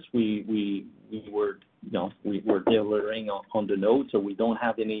basis. We were delivering on the node, so we don't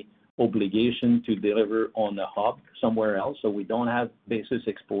have any obligation to deliver on the hub somewhere else, so we don't have basis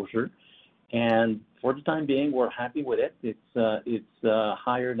exposure. And for the time being, we're happy with it. It's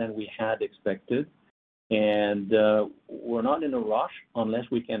higher than we had expected, and we're not in a rush unless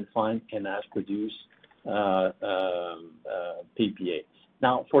we can find an as-produced PPA.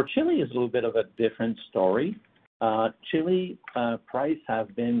 Now, for Chile, is a little bit of a different story. Chile price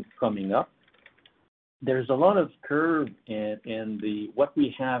have been coming up. There's a lot of curve in what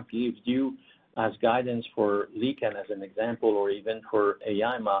we have gives you as guidance for Licán as an example, or even for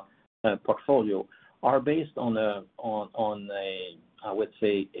AIMA portfolio, are based on a I would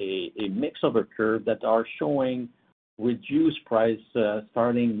say a mix of a curve that are showing reduced price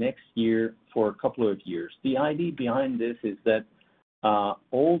starting next year for a couple of years. The idea behind this is that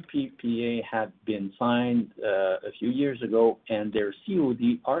old PPA had been signed a few years ago, and their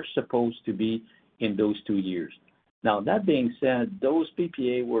COD are supposed to be in those 2 years. Now, that being said, those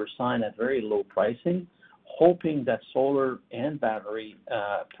PPA were signed at very low pricing, hoping that solar and battery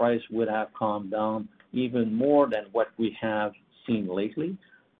price would have calmed down even more than what we have seen lately.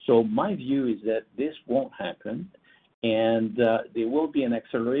 So my view is that this won't happen, and there will be an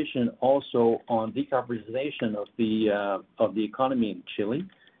acceleration also on decarbonization of the economy in Chile.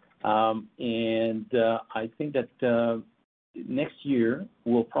 And I think that next year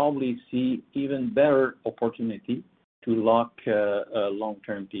we'll probably see even better opportunity to lock a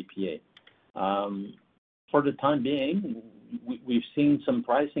long-term PPA. For the time being, we've seen some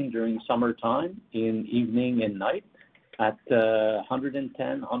pricing during summertime in evening and night at $110,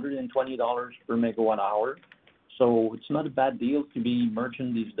 $120 per megawatt hour. So it's not a bad deal to be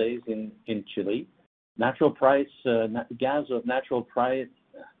merchant these days in Chile. Natural gas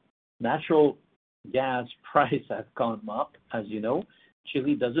price has gone up, as you know.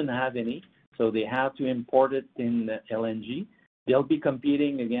 Chile doesn't have any, so they have to import it in LNG. They'll be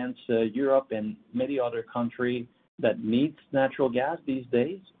competing against Europe and many other countries that needs natural gas these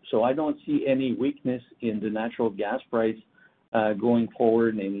days. So I don't see any weakness in the natural gas price going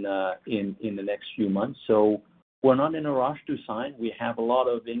forward in the next few months. So we're not in a rush to sign. We have a lot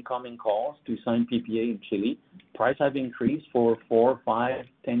of incoming calls to sign PPA in Chile. Price have increased for 4, 5,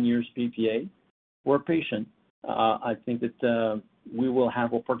 10 years PPA. We're patient. I think that we will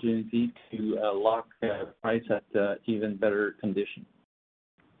have opportunity to lock price at even better condition.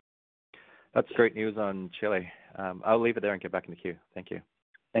 That's great news on Chile. I'll leave it there and get back in the queue. Thank you.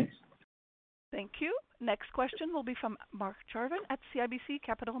 Thanks. Thank you. Next question will be from Mark Jarvin at CIBC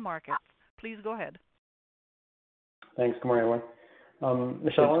Capital Markets. Please go ahead. Thanks. Good morning, everyone.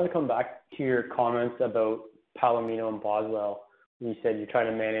 Michelle, I want to come back to your comments about Palomino and Boswell. You said you're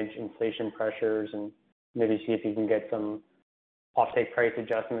trying to manage inflation pressures and maybe see if you can get some offtake price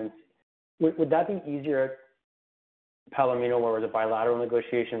adjustments. Would that be easier at Palomino, where it was a bilateral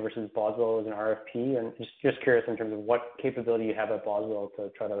negotiation, versus Boswell as an RFP? And just curious in terms of what capability you have at Boswell to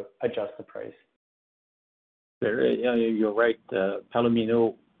try to adjust the price. You're right.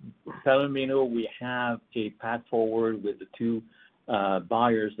 Palomino, we have a path forward with the two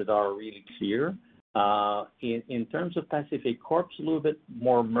buyers that are really clear. In terms of Pacific Corp, a little bit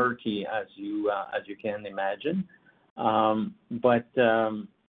more murky, as you can imagine. But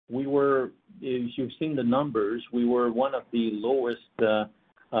we were, if you've seen the numbers, we were one of the lowest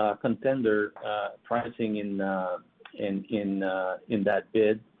contender pricing in that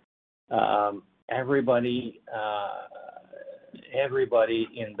bid. Everybody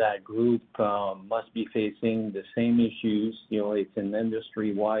in that group must be facing the same issues. It's an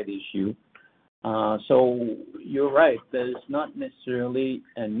industry-wide issue. So you're right. There's not necessarily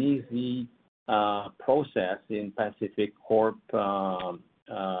an easy process in Pacific Corp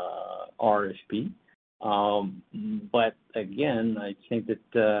RFP. But again, I think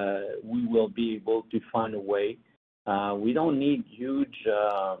that we will be able to find a way. We don't need huge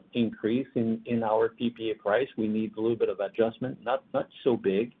increase in our PPA price. We need a little bit of adjustment, not so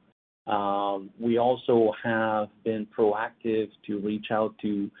big. We also have been proactive to reach out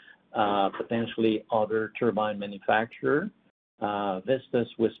to potentially other turbine manufacturer. Vestas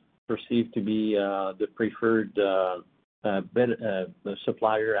was perceived to be the preferred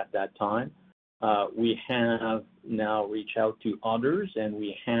supplier at that time. We have now reached out to others, and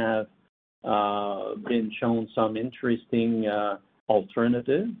we have been shown some interesting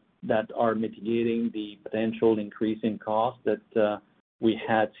alternatives that are mitigating the potential increase in cost that we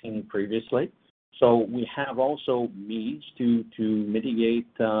had seen previously. So we have also means to mitigate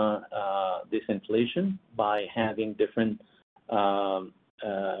this inflation by having different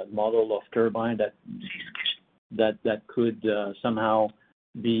model of turbine that that could somehow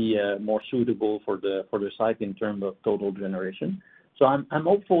be more suitable for the site in terms of total generation. So I'm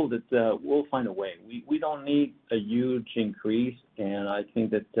hopeful that we'll find a way. We don't need a huge increase, and I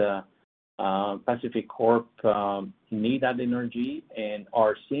think that Pacific Corp need that energy and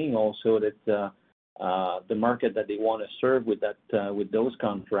are seeing also that the market that they want to serve with those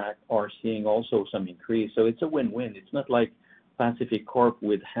contracts are seeing also some increase. So it's a win-win. It's not like Pacific Corp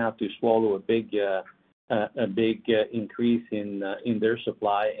would have to swallow a big increase in their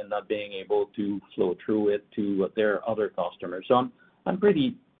supply and not being able to flow through it to their other customers. So I'm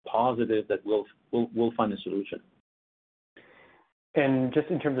pretty positive that we'll find a solution. And just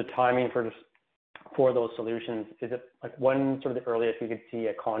in terms of timing for those solutions, is it like when sort of the earliest we could see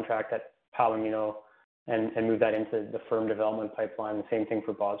a contract at Palomino and move that into the firm development pipeline? The same thing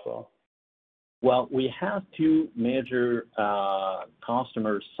for Boswell. Well, we have two major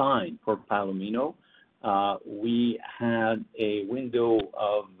customers signed for Palomino. We had a window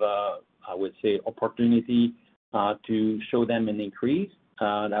of, I would say, opportunity to show them an increase.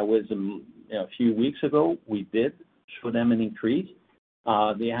 That was a few weeks ago. We did show them an increase.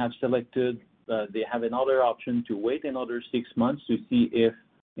 They have selected, they have another option to wait another 6 months to see if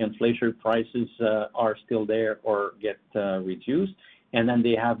inflation prices are still there or get reduced. And then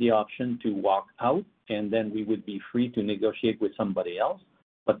they have the option to walk out, and then we would be free to negotiate with somebody else.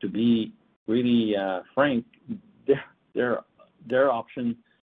 But to be really frank, their option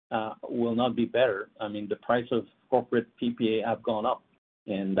will not be better. I mean, the price of corporate PPA have gone up,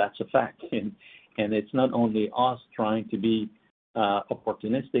 and that's a fact. And it's not only us trying to be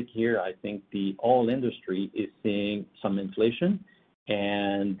opportunistic here. I think the whole industry is seeing some inflation,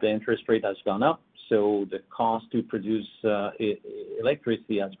 and the interest rate has gone up. So the cost to produce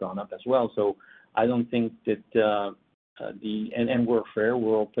electricity has gone up as well. So I don't think that and we're fair,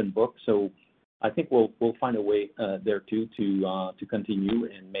 we're open book. So I think we'll find a way there too to continue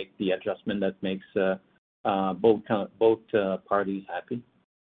and make the adjustment that makes both parties happy.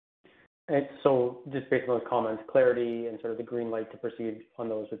 And so just based on those comments, clarity and sort of the green light to proceed on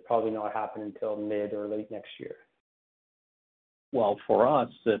those would probably not happen until mid or late next year. Well, for us,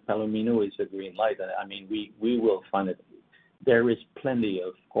 Palomino is a green light. I mean, we will find it. There is plenty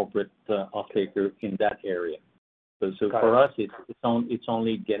of corporate off-taker in that area. So for us, it's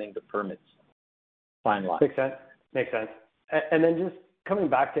only getting the permits finalized. Makes sense. And then just coming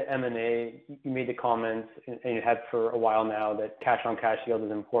back to M&A, you made the comments, and you had for a while now, that cash-on-cash yield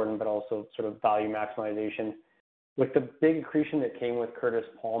is important, but also sort of value maximization. With the big accretion that came with Curtis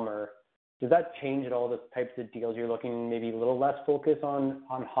Palmer, does that change at all the types of deals you're looking? Maybe a little less focus on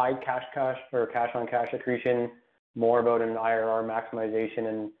high cash or cash-on-cash accretion, more about an IRR maximization,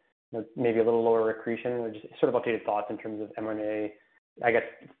 and maybe a little lower accretion, or just sort of updated thoughts in terms of M&A, I guess,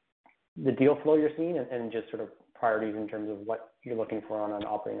 the deal flow you're seeing, and just sort of priorities in terms of what you're looking for on an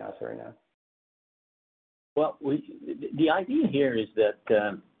operating asset right now? Well, the idea here is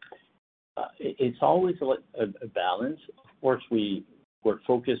that it's always a balance. Of course, we're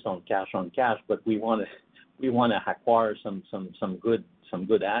focused on cash, but we want to acquire some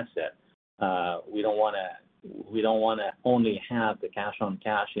good asset. We don't want to only have the cash on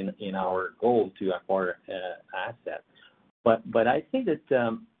cash in our goal to acquire asset. But I think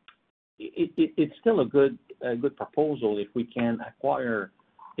that it's still a good proposal if we can acquire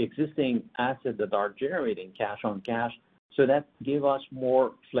existing assets that are generating cash on cash, so that give us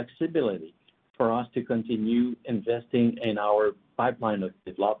more flexibility for us to continue investing in our pipeline of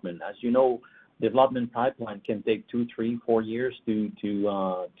development. As you know, development pipeline can take 2, 3, 4 years to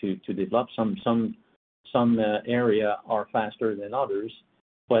develop. Some area are faster than others,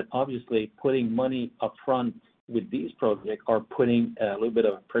 but obviously putting money up front with these projects are putting a little bit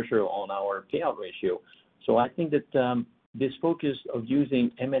of pressure on our payout ratio. So I think that this focus of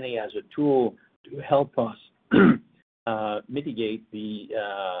using M&A as a tool to help us mitigate the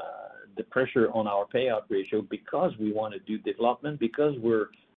pressure on our payout ratio, because we want to do development, because we're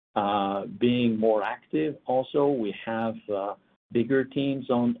being more active. Also, we have bigger teams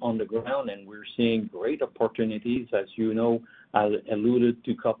on the ground, and we're seeing great opportunities. As you know, I alluded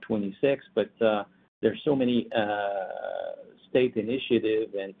to COP26, but there's so many state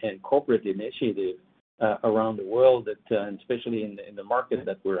initiatives and corporate initiatives around the world that, and especially in the market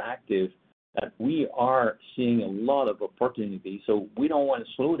that we're active, that we are seeing a lot of opportunities. So we don't want to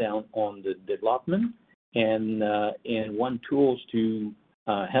slow down on the development, and one tool to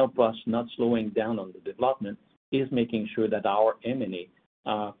help us not slowing down on the development is making sure that our M&A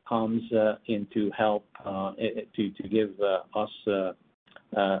comes in to help to give us a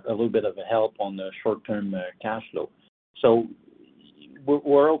little bit of a help on the short-term cash flow. So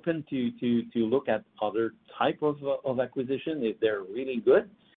we're open to look at other type of acquisition if they're really good.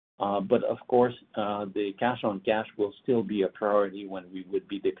 But of course, the cash on cash will still be a priority when we would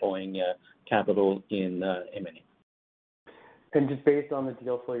be deploying capital in M&A. And just based on the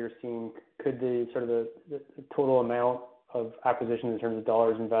deal flow you're seeing, could the sort of the total amount of acquisitions in terms of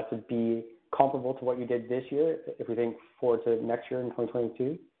dollars invested be comparable to what you did this year if we think forward to next year in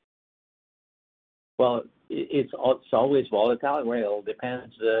 2022? Well, it's always volatile. Well, it all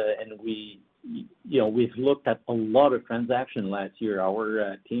depends, and we've looked at a lot of transactions last year.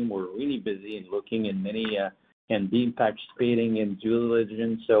 Our team were really busy in looking in many and being participating in due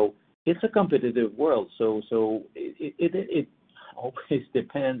diligence. So it's a competitive world. So it always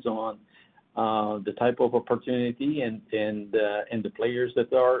depends on the type of opportunity and the players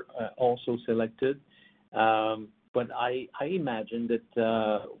that are also selected. But I imagine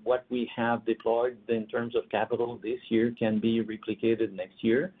that what we have deployed in terms of capital this year can be replicated next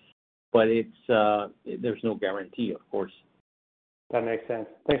year, but there's no guarantee, of course. That makes sense.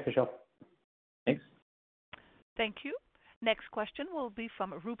 Thanks, Michel. Thanks. Thank you. Next question will be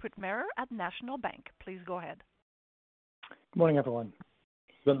from Rupert Merer at National Bank. Please go ahead. Good morning, everyone.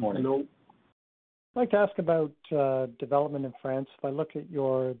 Good morning. Hello. I'd like to ask about development in France. If I look at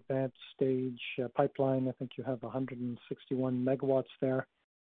your advanced stage pipeline, I think you have 161 megawatts there.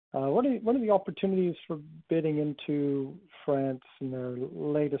 What are the opportunities for bidding into France in their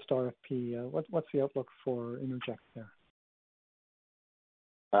latest RFP? What's the outlook for Innergex there?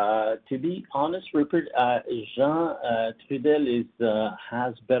 To be honest, Rupert, Jean Trudel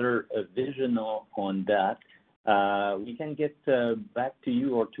has better vision on that. We can get back to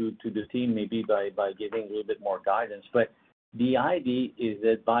you or to the team maybe by giving a little bit more guidance. But the idea is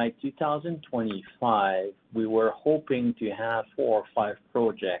that by 2025, we were hoping to have 4 or 5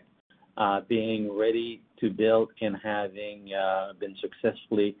 projects being ready to build and having been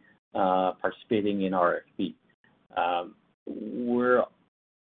successfully participating in RFP. We're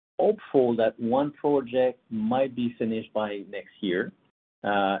hopeful that one project might be finished by next year,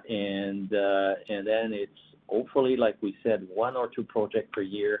 and then it's hopefully, like we said, 1 or 2 projects per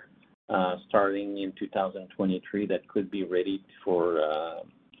year starting in 2023 that could be ready for.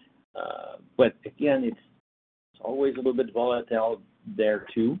 But again, it's always a little bit volatile there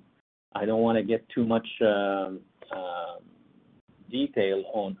too. I don't want to get too much detail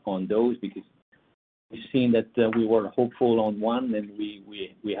on those because we've seen that we were hopeful on one and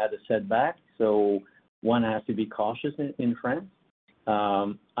we had a setback. So one has to be cautious in France.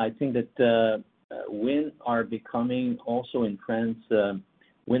 I think that wind are becoming also in France.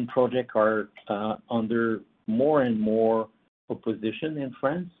 Wind projects are under more and more opposition in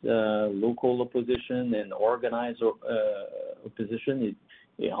France, local opposition and organized opposition.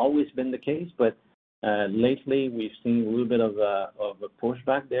 It's always been the case, but lately we've seen a little bit of a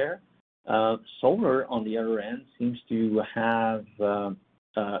pushback there. Solar, on the other end, seems to have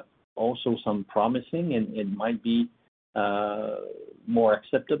also some promising, and it might be more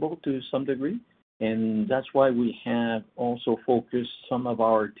acceptable to some degree. And that's why we have also focused some of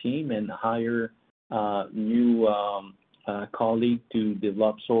our team and hire new colleagues to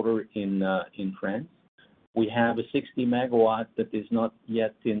develop solar in France. We have a 60 megawatt that is not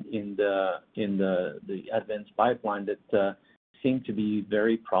yet in the advanced pipeline that seem to be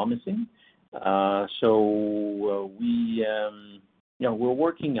very promising. So we're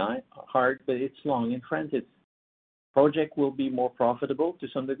working hard, but it's long. In France, project will be more profitable to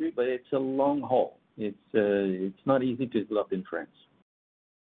some degree, but it's a long haul. It's not easy to develop in France.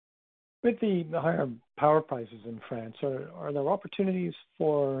 With the higher power prices in France, are there opportunities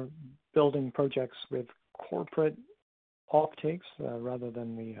for building projects with corporate offtakes rather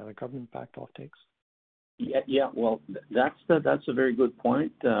than the government-backed offtakes? Yeah. Well, that's a very good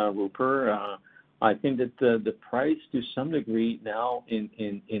point, Rupert. I think that the price, to some degree now,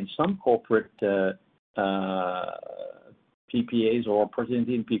 in some corporate PPAs or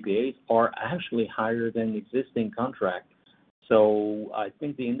opportunity in PPAs are actually higher than existing contract. So I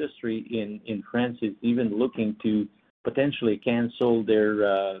think the industry in France is even looking to potentially cancel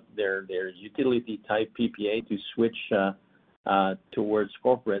their utility type PPA to switch towards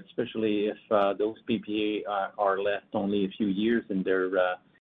corporate, especially if those PPA are left only a few years in their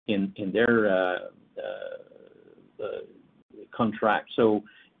contract. So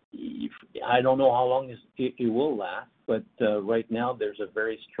I don't know how long it will last, but right now there's a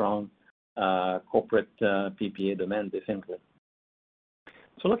very strong corporate PPA demand, definitely.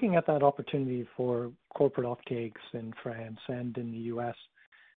 So looking at that opportunity for corporate offtakes in France and in the U.S.,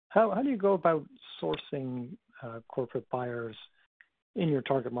 how do you go about sourcing corporate buyers in your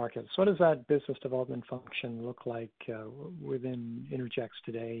target markets. What does that business development function look like within Innergex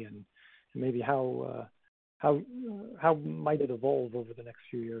today, and maybe how might it evolve over the next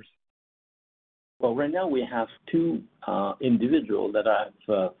few years? Well, right now we have two individuals that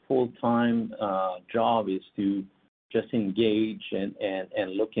have full-time job is to just engage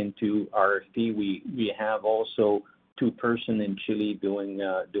and look into RFP. We have also two person in Chile doing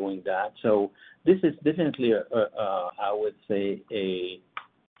that. So this is definitely I would say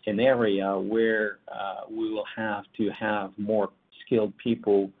an area where we will have to have more skilled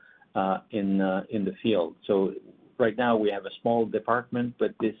people in the field. So right now we have a small department,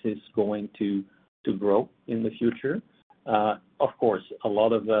 but this is going to grow in the future. Of course, a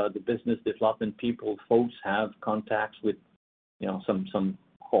lot of the business development folks have contacts with, some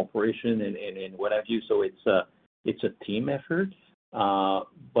corporation and what have you. So it's a team effort,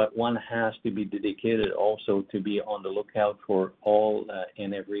 but one has to be dedicated also to be on the lookout for all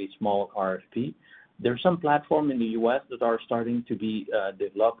and every small RFP. There's some platform in the U.S. that are starting to be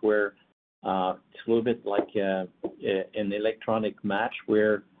developed where it's a little bit like an electronic match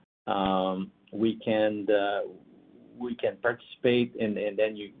where we can participate and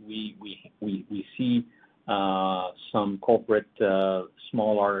then we see some corporate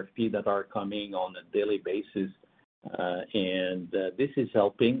small RFP that are coming on a daily basis, and this is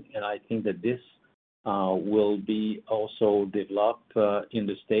helping. And I think that this will be also developed in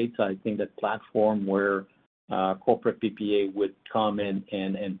the States. I think that platform where corporate PPA would come in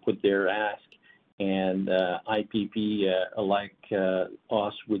and put their ask, and IPP like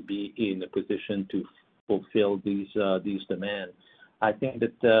us would be in a position to fulfill these demands. I think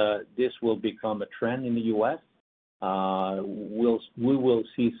that this will become a trend in the U.S. We will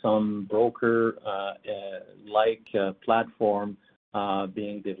see some broker like platform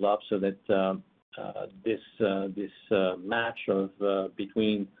being developed so that this match of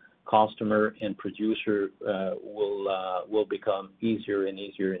between customer and producer will become easier and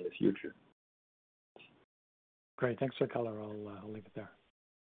easier in the future. Great, thanks for the color. I'll leave it there.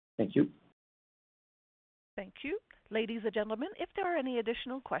 Thank you. Thank you. Ladies and gentlemen, if there are any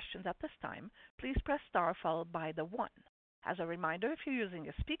additional questions at this time, please press star followed by the 1. As a reminder, if you're using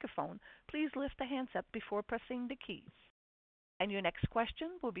a speakerphone, please lift the handset before pressing the keys. And your next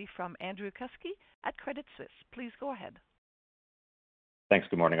question will be from Andrew Kuske at Credit Suisse. Please go ahead. Thanks.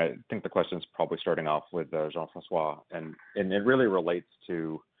 Good morning. I think the question is probably starting off with Jean-François, and it really relates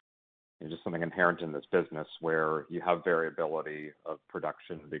to just something inherent in this business where you have variability of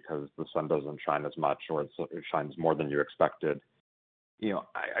production because the sun doesn't shine as much or it shines more than you expected.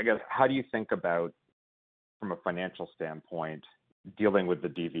 I guess, how do you think about, from a financial standpoint, dealing with the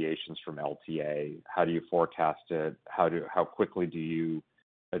deviations from LTA? How do you forecast it? How quickly do you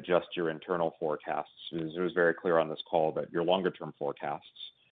adjust your internal forecasts? It was very clear on this call that your longer term forecasts,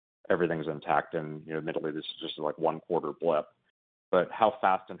 everything's intact, and admittedly this is just like one quarter blip. But how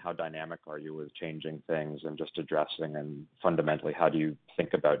fast and how dynamic are you with changing things and just addressing, and fundamentally, how do you think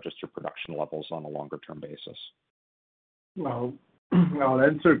about just your production levels on a longer term basis? Well, I'll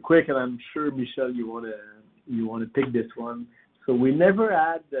answer quick, and I'm sure, Michel, you want to take this one. So we never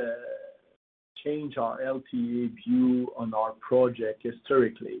had change our LTA view on our project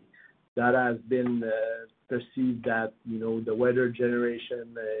historically. That has been perceived that the weather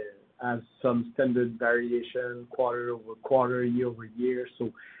generation has some standard variation quarter over quarter, year over year.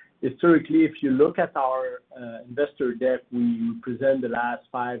 So historically, if you look at our investor deck, we present the last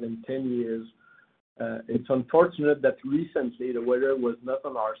 5 and 10 years. It's unfortunate that recently the weather was not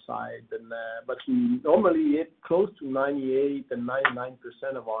on our side, but we normally hit close to 98 and 99%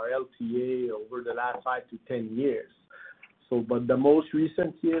 of our LTA over the last 5 to 10 years. So, but the most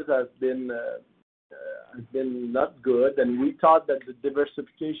recent years has been not good, and we thought that the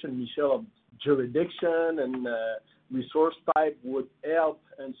diversification, Michel, of jurisdiction and resource type would help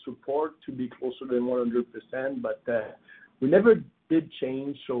and support to be closer than 100%, but we never did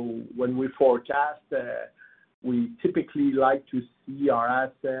change. So when we forecast, we typically like to see our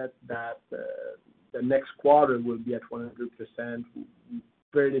asset that the next quarter will be at 100%.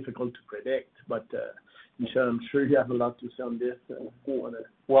 Very difficult to predict, but Michel, I'm sure you have a lot to say on this.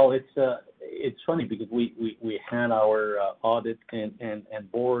 Well, it's funny because we had our audit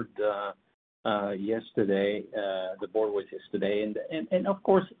and board yesterday. The board was yesterday, and of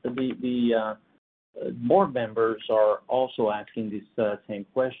course the board members are also asking this same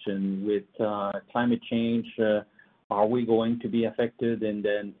question with climate change. Are we going to be affected? And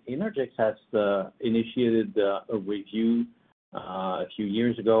then Innergex has initiated a review a few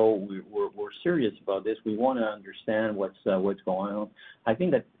years ago. We're serious about this. We want to understand what's going on. I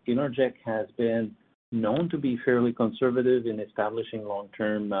think that Innergex has been known to be fairly conservative in establishing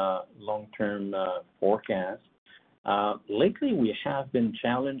long-term forecasts. Lately, we have been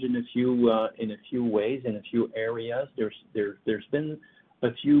challenged in a few ways, in a few areas. There's been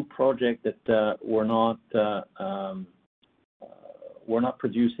a few projects that were not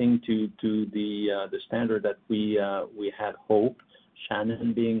producing to the standard that we had hoped.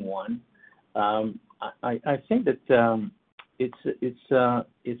 Shannon being one. I think that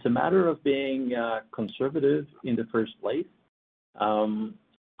it's a matter of being conservative in the first place.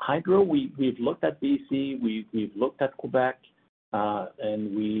 Hydro, we've looked at BC, we've looked at Quebec,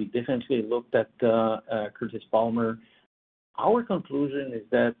 and we definitely looked at Curtis Palmer. Our conclusion is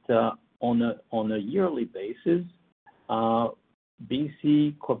that on a yearly basis,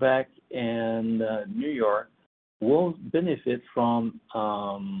 BC, Quebec, and New York will benefit from,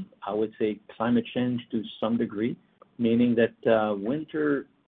 I would say, climate change to some degree, meaning that winter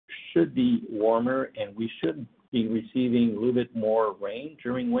should be warmer and we should be receiving a little bit more rain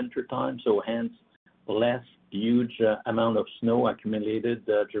during winter time, so hence less huge amount of snow accumulated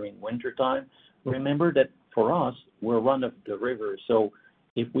during winter time. Remember that for us, we're run of the river, so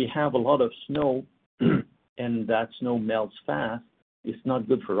if we have a lot of snow and that snow melts fast, it's not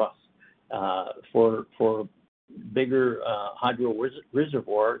good for us. For bigger hydro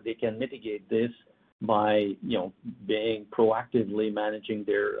reservoir, they can mitigate this by being proactively managing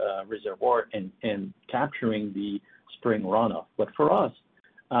their reservoir and capturing the spring runoff. But for us,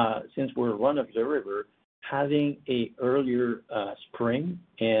 since we're run of the river, having a earlier spring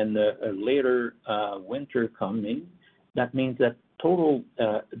and a later winter coming, that means that total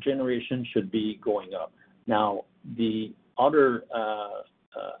generation should be going up. Now, the other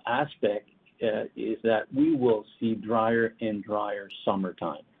aspect is that we will see drier and drier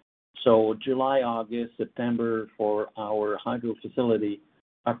summertime. So July, August, September for our hydro facility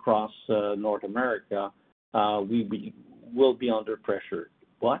across North America, we will be under pressure.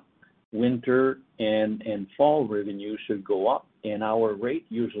 But winter and fall revenue should go up, and our rate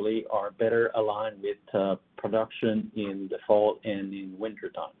usually are better aligned with production in the fall and in winter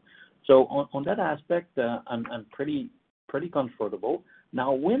time. So on that aspect, I'm pretty comfortable.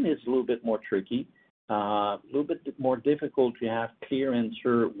 Now, wind is a little bit more tricky, a little bit more difficult to have clear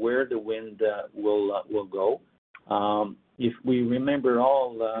answer where the wind will go. If we remember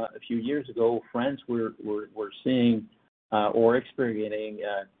all a few years ago, France were seeing or experiencing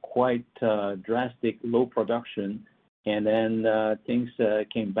quite drastic low production, and then things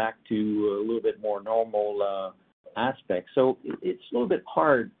came back to a little bit more normal aspects. So it's a little bit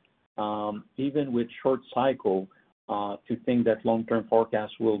hard, even with short cycle, to think that long-term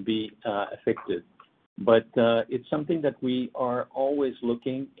forecasts will be affected. But it's something that we are always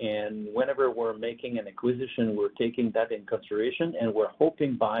looking, and whenever we're making an acquisition, we're taking that in consideration, and we're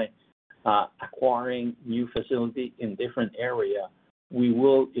hoping by acquiring new facility in different area, we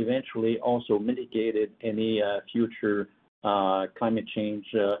will eventually also mitigate any future climate change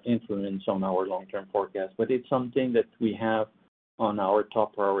influence on our long-term forecast. But it's something that we have on our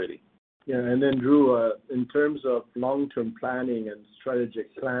top priority. Yeah, and then Drew, in terms of long-term planning and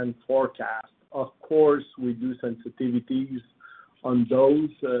strategic plan forecast, of course we do sensitivities on those,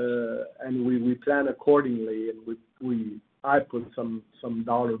 and we plan accordingly, and I put some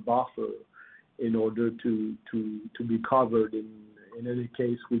dollar buffer in order to be covered in any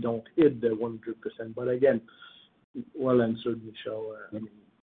case we don't hit the 100%. But again, well answered, Michel.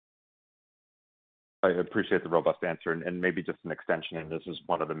 I appreciate the robust answer, and maybe just an extension, and this is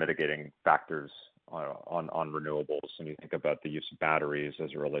one of the mitigating factors on renewables. When you think about the use of batteries as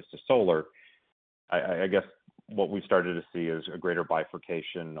it relates to solar, I guess what we started to see is a greater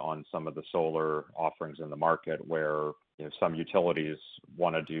bifurcation on some of the solar offerings in the market, where some utilities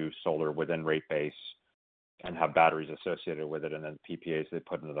want to do solar within rate base and have batteries associated with it, and then PPAs they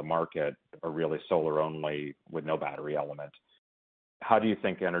put into the market are really solar only with no battery element. How do you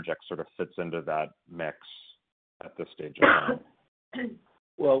think Innergex sort of fits into that mix at this stage of time?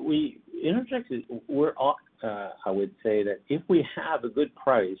 Well, Innergex I would say that if we have a good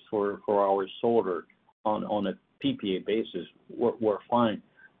price for our solar on a PPA basis, we're fine.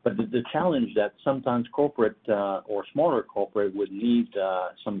 But the challenge that sometimes corporate or smaller corporate would need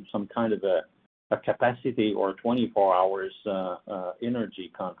some kind of a capacity or 24 hours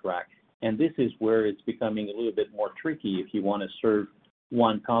energy contract. And this is where it's becoming a little bit more tricky if you want to serve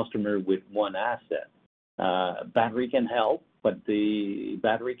one customer with one asset. Battery can help, but the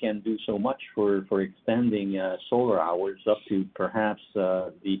battery can do so much for extending solar hours up to perhaps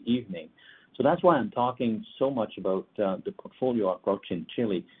the evening. So that's why I'm talking so much about the portfolio approach in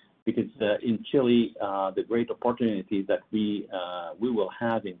Chile, because in Chile, the great opportunity that we will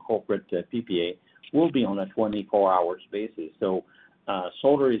have in corporate PPA will be on a 24 hours basis. So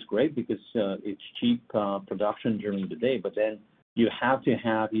solar is great because it's cheap production during the day, but then you have to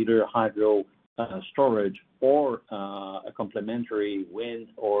have either hydro storage or a complementary wind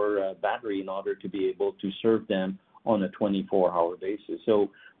or battery in order to be able to serve them on a 24-hour basis. So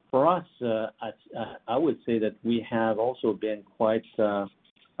for us, I would say that we have also been quite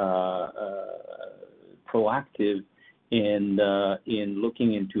proactive in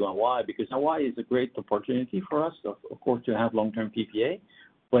looking into Hawaii, because Hawaii is a great opportunity for us, of course, to have long-term PPA,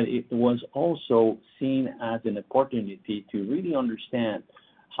 but it was also seen as an opportunity to really understand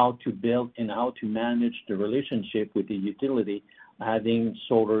how to build and how to manage the relationship with the utility, having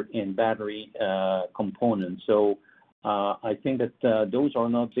solar and battery components. So I think that those are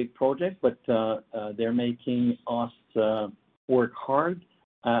not big projects, but they're making us work hard.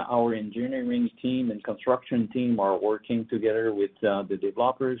 Our engineering team and construction team are working together with the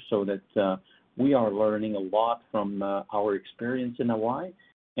developers so that we are learning a lot from our experience in Hawaii,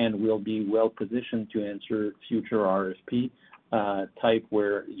 and we'll be well positioned to answer future RFP type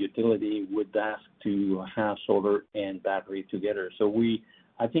where utility would ask to have solar and battery together. So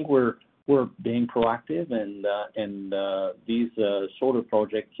I think we're being proactive, and these solar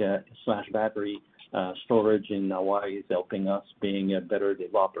project / battery storage in Hawaii is helping us being a better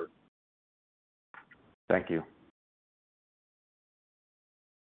developer. Thank you.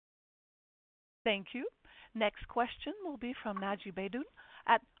 Thank you. Next question will be from Naji Baydoun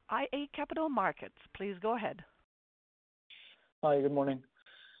at iA Capital Markets. Please go ahead. Hi, good morning.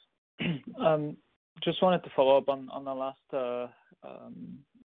 Just wanted to follow up on the last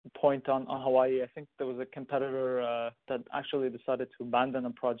point on Hawaii. I think there was a competitor that actually decided to abandon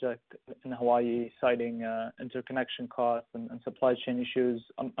a project in Hawaii, citing interconnection costs and supply chain issues.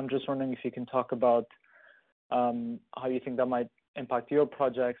 I'm just wondering if you can talk about how you think that might impact your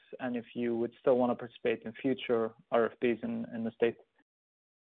projects, and if you would still want to participate in future RFPs in the state.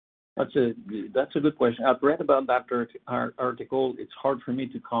 That's a good question. I've read about that article. It's hard for me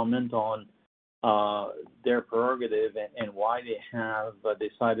to comment on their prerogative and why they have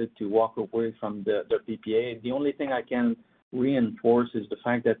decided to walk away from their PPA. The only thing I can reinforce is the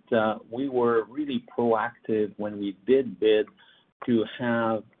fact that we were really proactive when we did bid to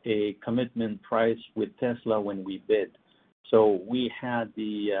have a commitment price with Tesla when we bid. So we had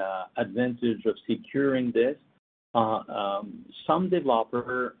the advantage of securing this. Some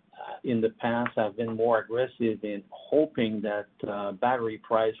developers in the past have been more aggressive in hoping that battery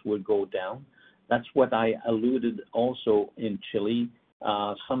price would go down. That's what I alluded also in Chile.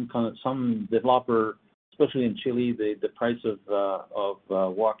 Some developer, especially in Chile, the price of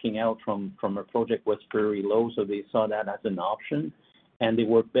walking out from a project was very low, so they saw that as an option, and they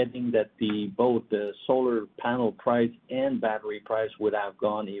were betting that both the solar panel price and battery price would have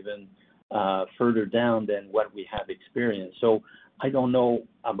gone even further down than what we have experienced. So I don't know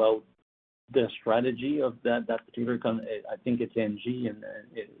about the strategy of that particular I think it's NG and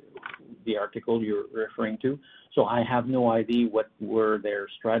the article you're referring to. So I have no idea what were their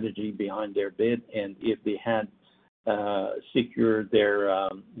strategy behind their bid, and if they had secured their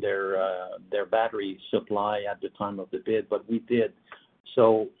battery supply at the time of the bid, but we did.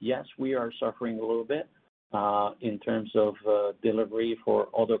 So yes, we are suffering a little bit in terms of delivery for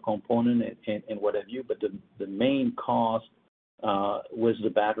other component and what have you, but the main cost was the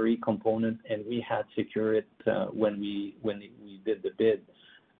battery component, and we had secured it when we did the bid.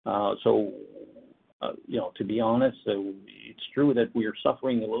 To be honest, it's true that we are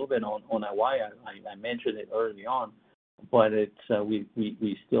suffering a little bit on Hawaii. I mentioned it early on, but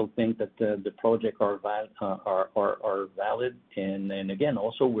we still think that the project are valid, and again,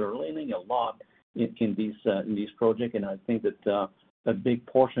 also we're learning a lot in these projects, and I think that a big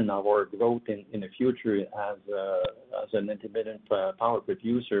portion of our growth in the future as an intermittent power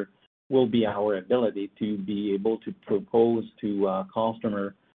producer will be our ability to be able to propose to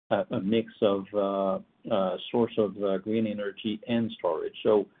customer a mix of source of green energy and storage.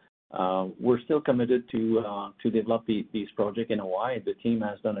 So we're still committed to develop these projects in Hawaii. The team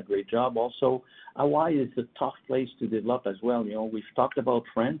has done a great job. Also, Hawaii is a tough place to develop as well. We've talked about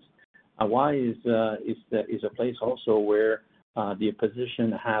France. Hawaii is a place also where the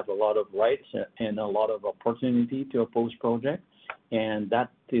opposition have a lot of rights and a lot of opportunity to oppose projects, and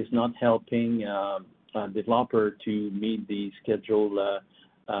that is not helping developer to meet the scheduled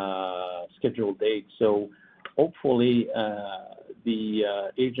dates. So hopefully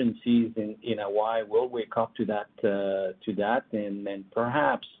the agencies in Hawaii will wake up to that, and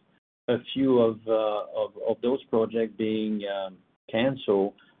perhaps a few of those projects being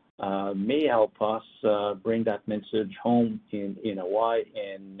canceled may help us bring that message home in Hawaii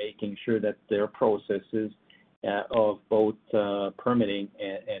and making sure that their processes of both permitting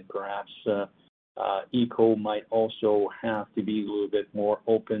and perhaps ECO might also have to be a little bit more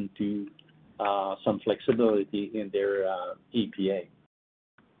open to some flexibility in their EPA.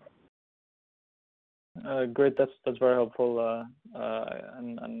 Great, that's very helpful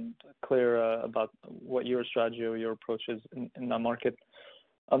and clear about what your strategy or your approach is in that market.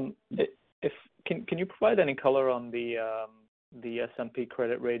 Can you provide any color on the S&P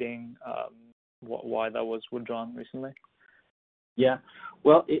credit rating? Why that was withdrawn recently? Yeah,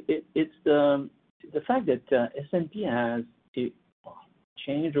 well, it's the fact that S&P has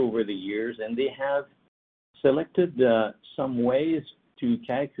changed over the years, and they have selected some ways to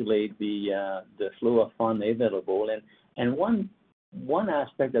calculate the flow of funds available. And one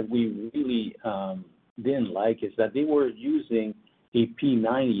aspect that we really didn't like is that they were using a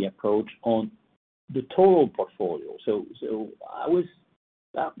P90 approach on the total portfolio. So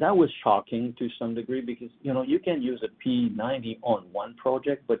that was shocking to some degree, because you can use a P90 on one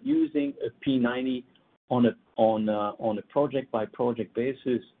project, but using a P90 on a project by project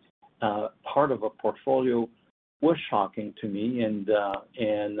basis, part of a portfolio, was shocking to me, and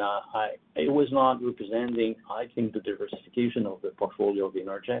it was not representing, I think, the diversification of the portfolio of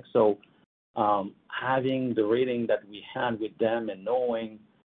Innergex. So having the rating that we had with them and knowing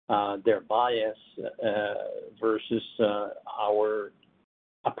their bias versus our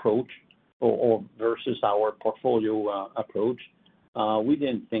approach or versus our portfolio approach, we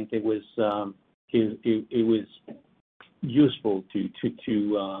didn't think it was useful to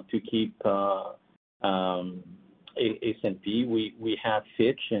keep S&P. We have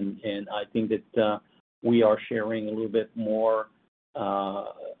Fitch, and I think that we are sharing a little bit more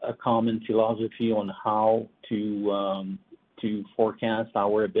a common philosophy on how to forecast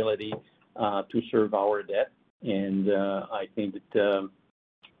our ability to serve our debt, and I think that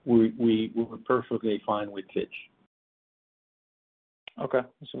we were perfectly fine with Fitch. Okay,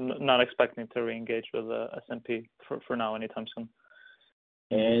 so not expecting to re-engage with S&P for now anytime soon.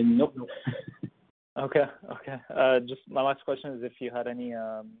 And nope. Okay. Just my last question is if you had any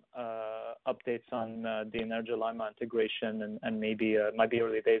updates on the Energy Lima integration, and maybe it might be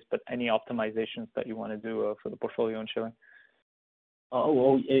early days, but any optimizations that you want to do for the portfolio in Chile?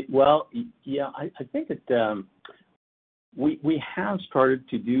 Yeah, I think that we have started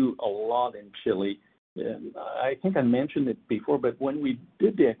to do a lot in Chile. I think I mentioned it before, but when we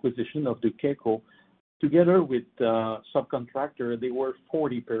did the acquisition of Duqueco, together with subcontractor, there were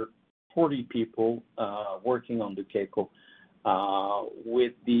 40 people working on Duqueco.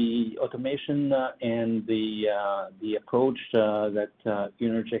 With the automation and the approach that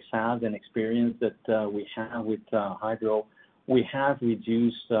Innergex has and experience that we have with hydro, we have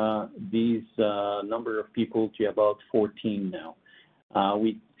reduced these number of people to about 14 now.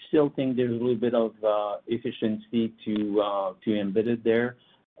 We still think there's a little bit of efficiency to embed it there.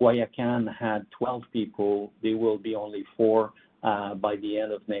 Guayacan had 12 people. There will be only 4 by the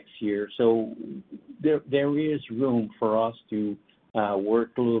end of next year. So there is room for us to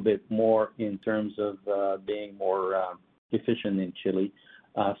work a little bit more in terms of being more efficient in Chile.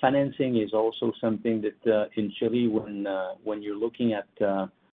 Financing is also something that in Chile, when you're looking at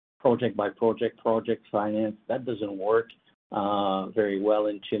project by project finance, that doesn't work very well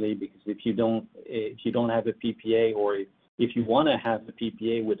in Chile, because if you don't have a PPA, or if you want to have a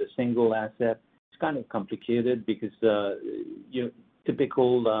PPA with a single asset, it's kind of complicated, because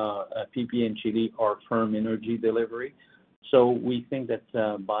typical PPA in Chile are firm energy delivery. So we think that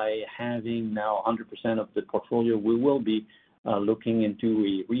by having now 100% of the portfolio, we will be looking into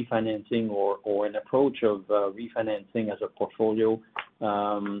a refinancing or an approach of refinancing as a portfolio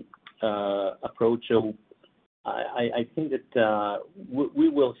approach. So I think that we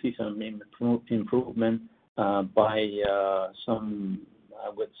will see some improvement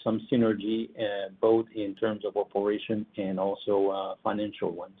with some synergy, both in terms of operation and also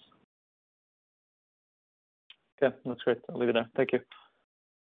financial ones. Okay, that's great. I'll leave it there. Thank you.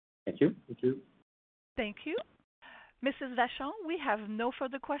 Thank you. Thank you. Mrs. Vachon, we have no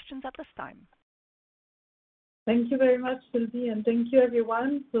further questions at this time. Thank you very much, Sylvie, and thank you,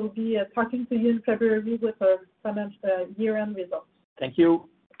 everyone. We'll be talking to you in February with our year-end results. Thank you.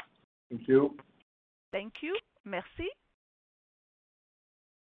 Thank you. Merci.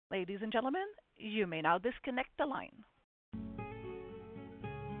 Ladies and gentlemen, you may now disconnect the line.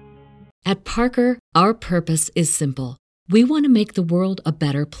 At Parker, our purpose is simple. We want to make the world a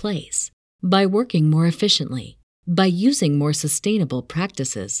better place by working more efficiently, by using more sustainable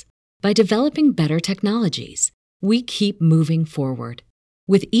practices, by developing better technologies. We keep moving forward.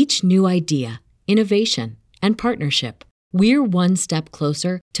 With each new idea, innovation, and partnership, we're one step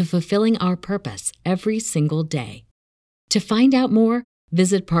closer to fulfilling our purpose every single day. To find out more,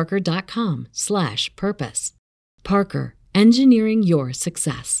 visit parker.com/purpose. Parker, engineering your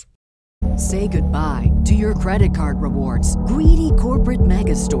success. Say goodbye to your credit card rewards. Greedy corporate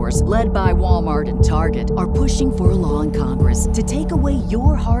mega stores, led by Walmart and Target, are pushing for a law in Congress to take away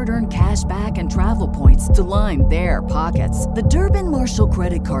your hard-earned cash back and travel points to line their pockets. The Durbin-Marshall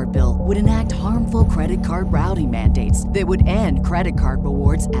credit card bill would enact harmful credit card routing mandates that would end credit card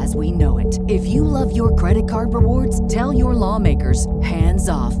rewards as we know it. If you love your credit card rewards, tell your lawmakers, hands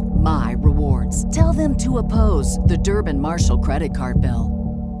off my rewards. Tell them to oppose the Durbin-Marshall credit card bill.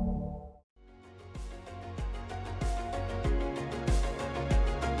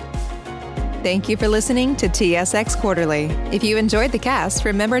 Thank you for listening to TSX Quarterly. If you enjoyed the cast,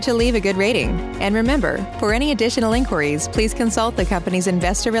 remember to leave a good rating. And remember, for any additional inquiries, please consult the company's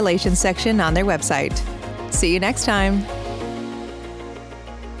investor relations section on their website. See you next time.